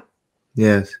desires that.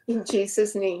 Yes. In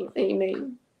Jesus' name,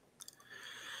 amen.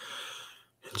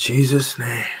 In Jesus'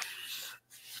 name.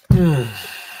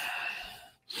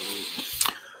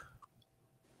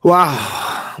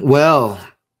 Wow. Well,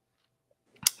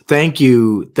 thank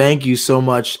you. Thank you so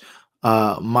much,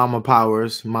 Mama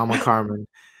Powers, Mama Carmen.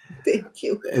 Thank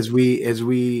you. As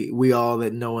we all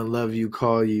that know and love you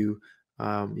call you,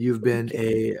 you've been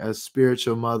a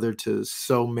spiritual mother to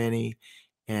so many,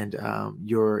 and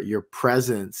your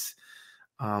presence,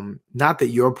 not that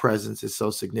your presence is so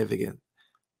significant,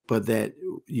 but that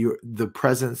the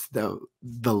presence, the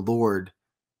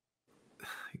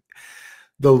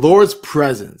Lord's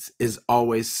presence is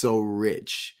always so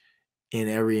rich in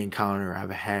every encounter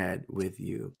I've had with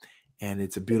you, and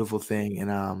it's a beautiful thing.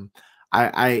 And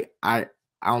I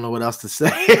don't know what else to say.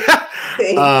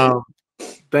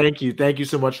 Thank you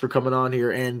so much for coming on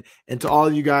here, and to all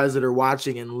of you guys that are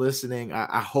watching and listening.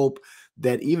 I hope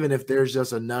that even if there's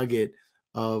just a nugget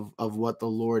of what the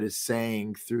Lord is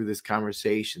saying through this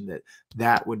conversation,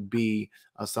 that would be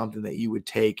something that you would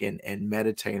take and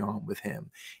meditate on with him,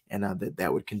 and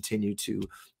that would continue to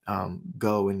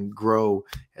go and grow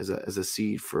as a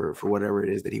seed for whatever it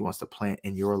is that he wants to plant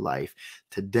in your life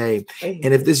today.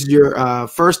 And if this is your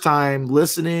first time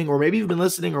listening, or maybe you've been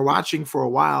listening or watching for a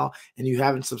while and you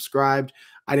haven't subscribed,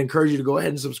 I'd encourage you to go ahead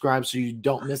and subscribe so you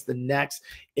don't miss the next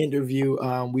interview.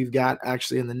 We've got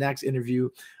actually in the next interview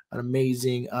an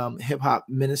amazing hip-hop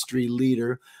ministry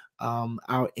leader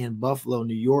out in Buffalo,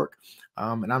 New York.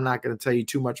 And I'm not going to tell you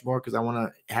too much more because I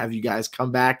want to have you guys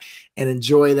come back and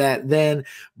enjoy that then.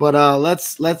 But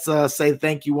let's say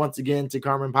thank you once again to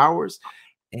Carmen Powers,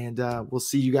 and we'll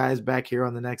see you guys back here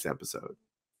on the next episode.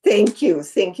 Thank you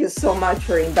so much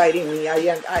for inviting me.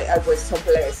 I was so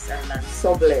blessed, and I'm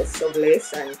so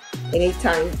blessed, and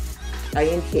anytime I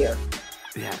am here.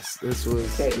 Yes, this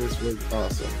was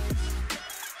awesome.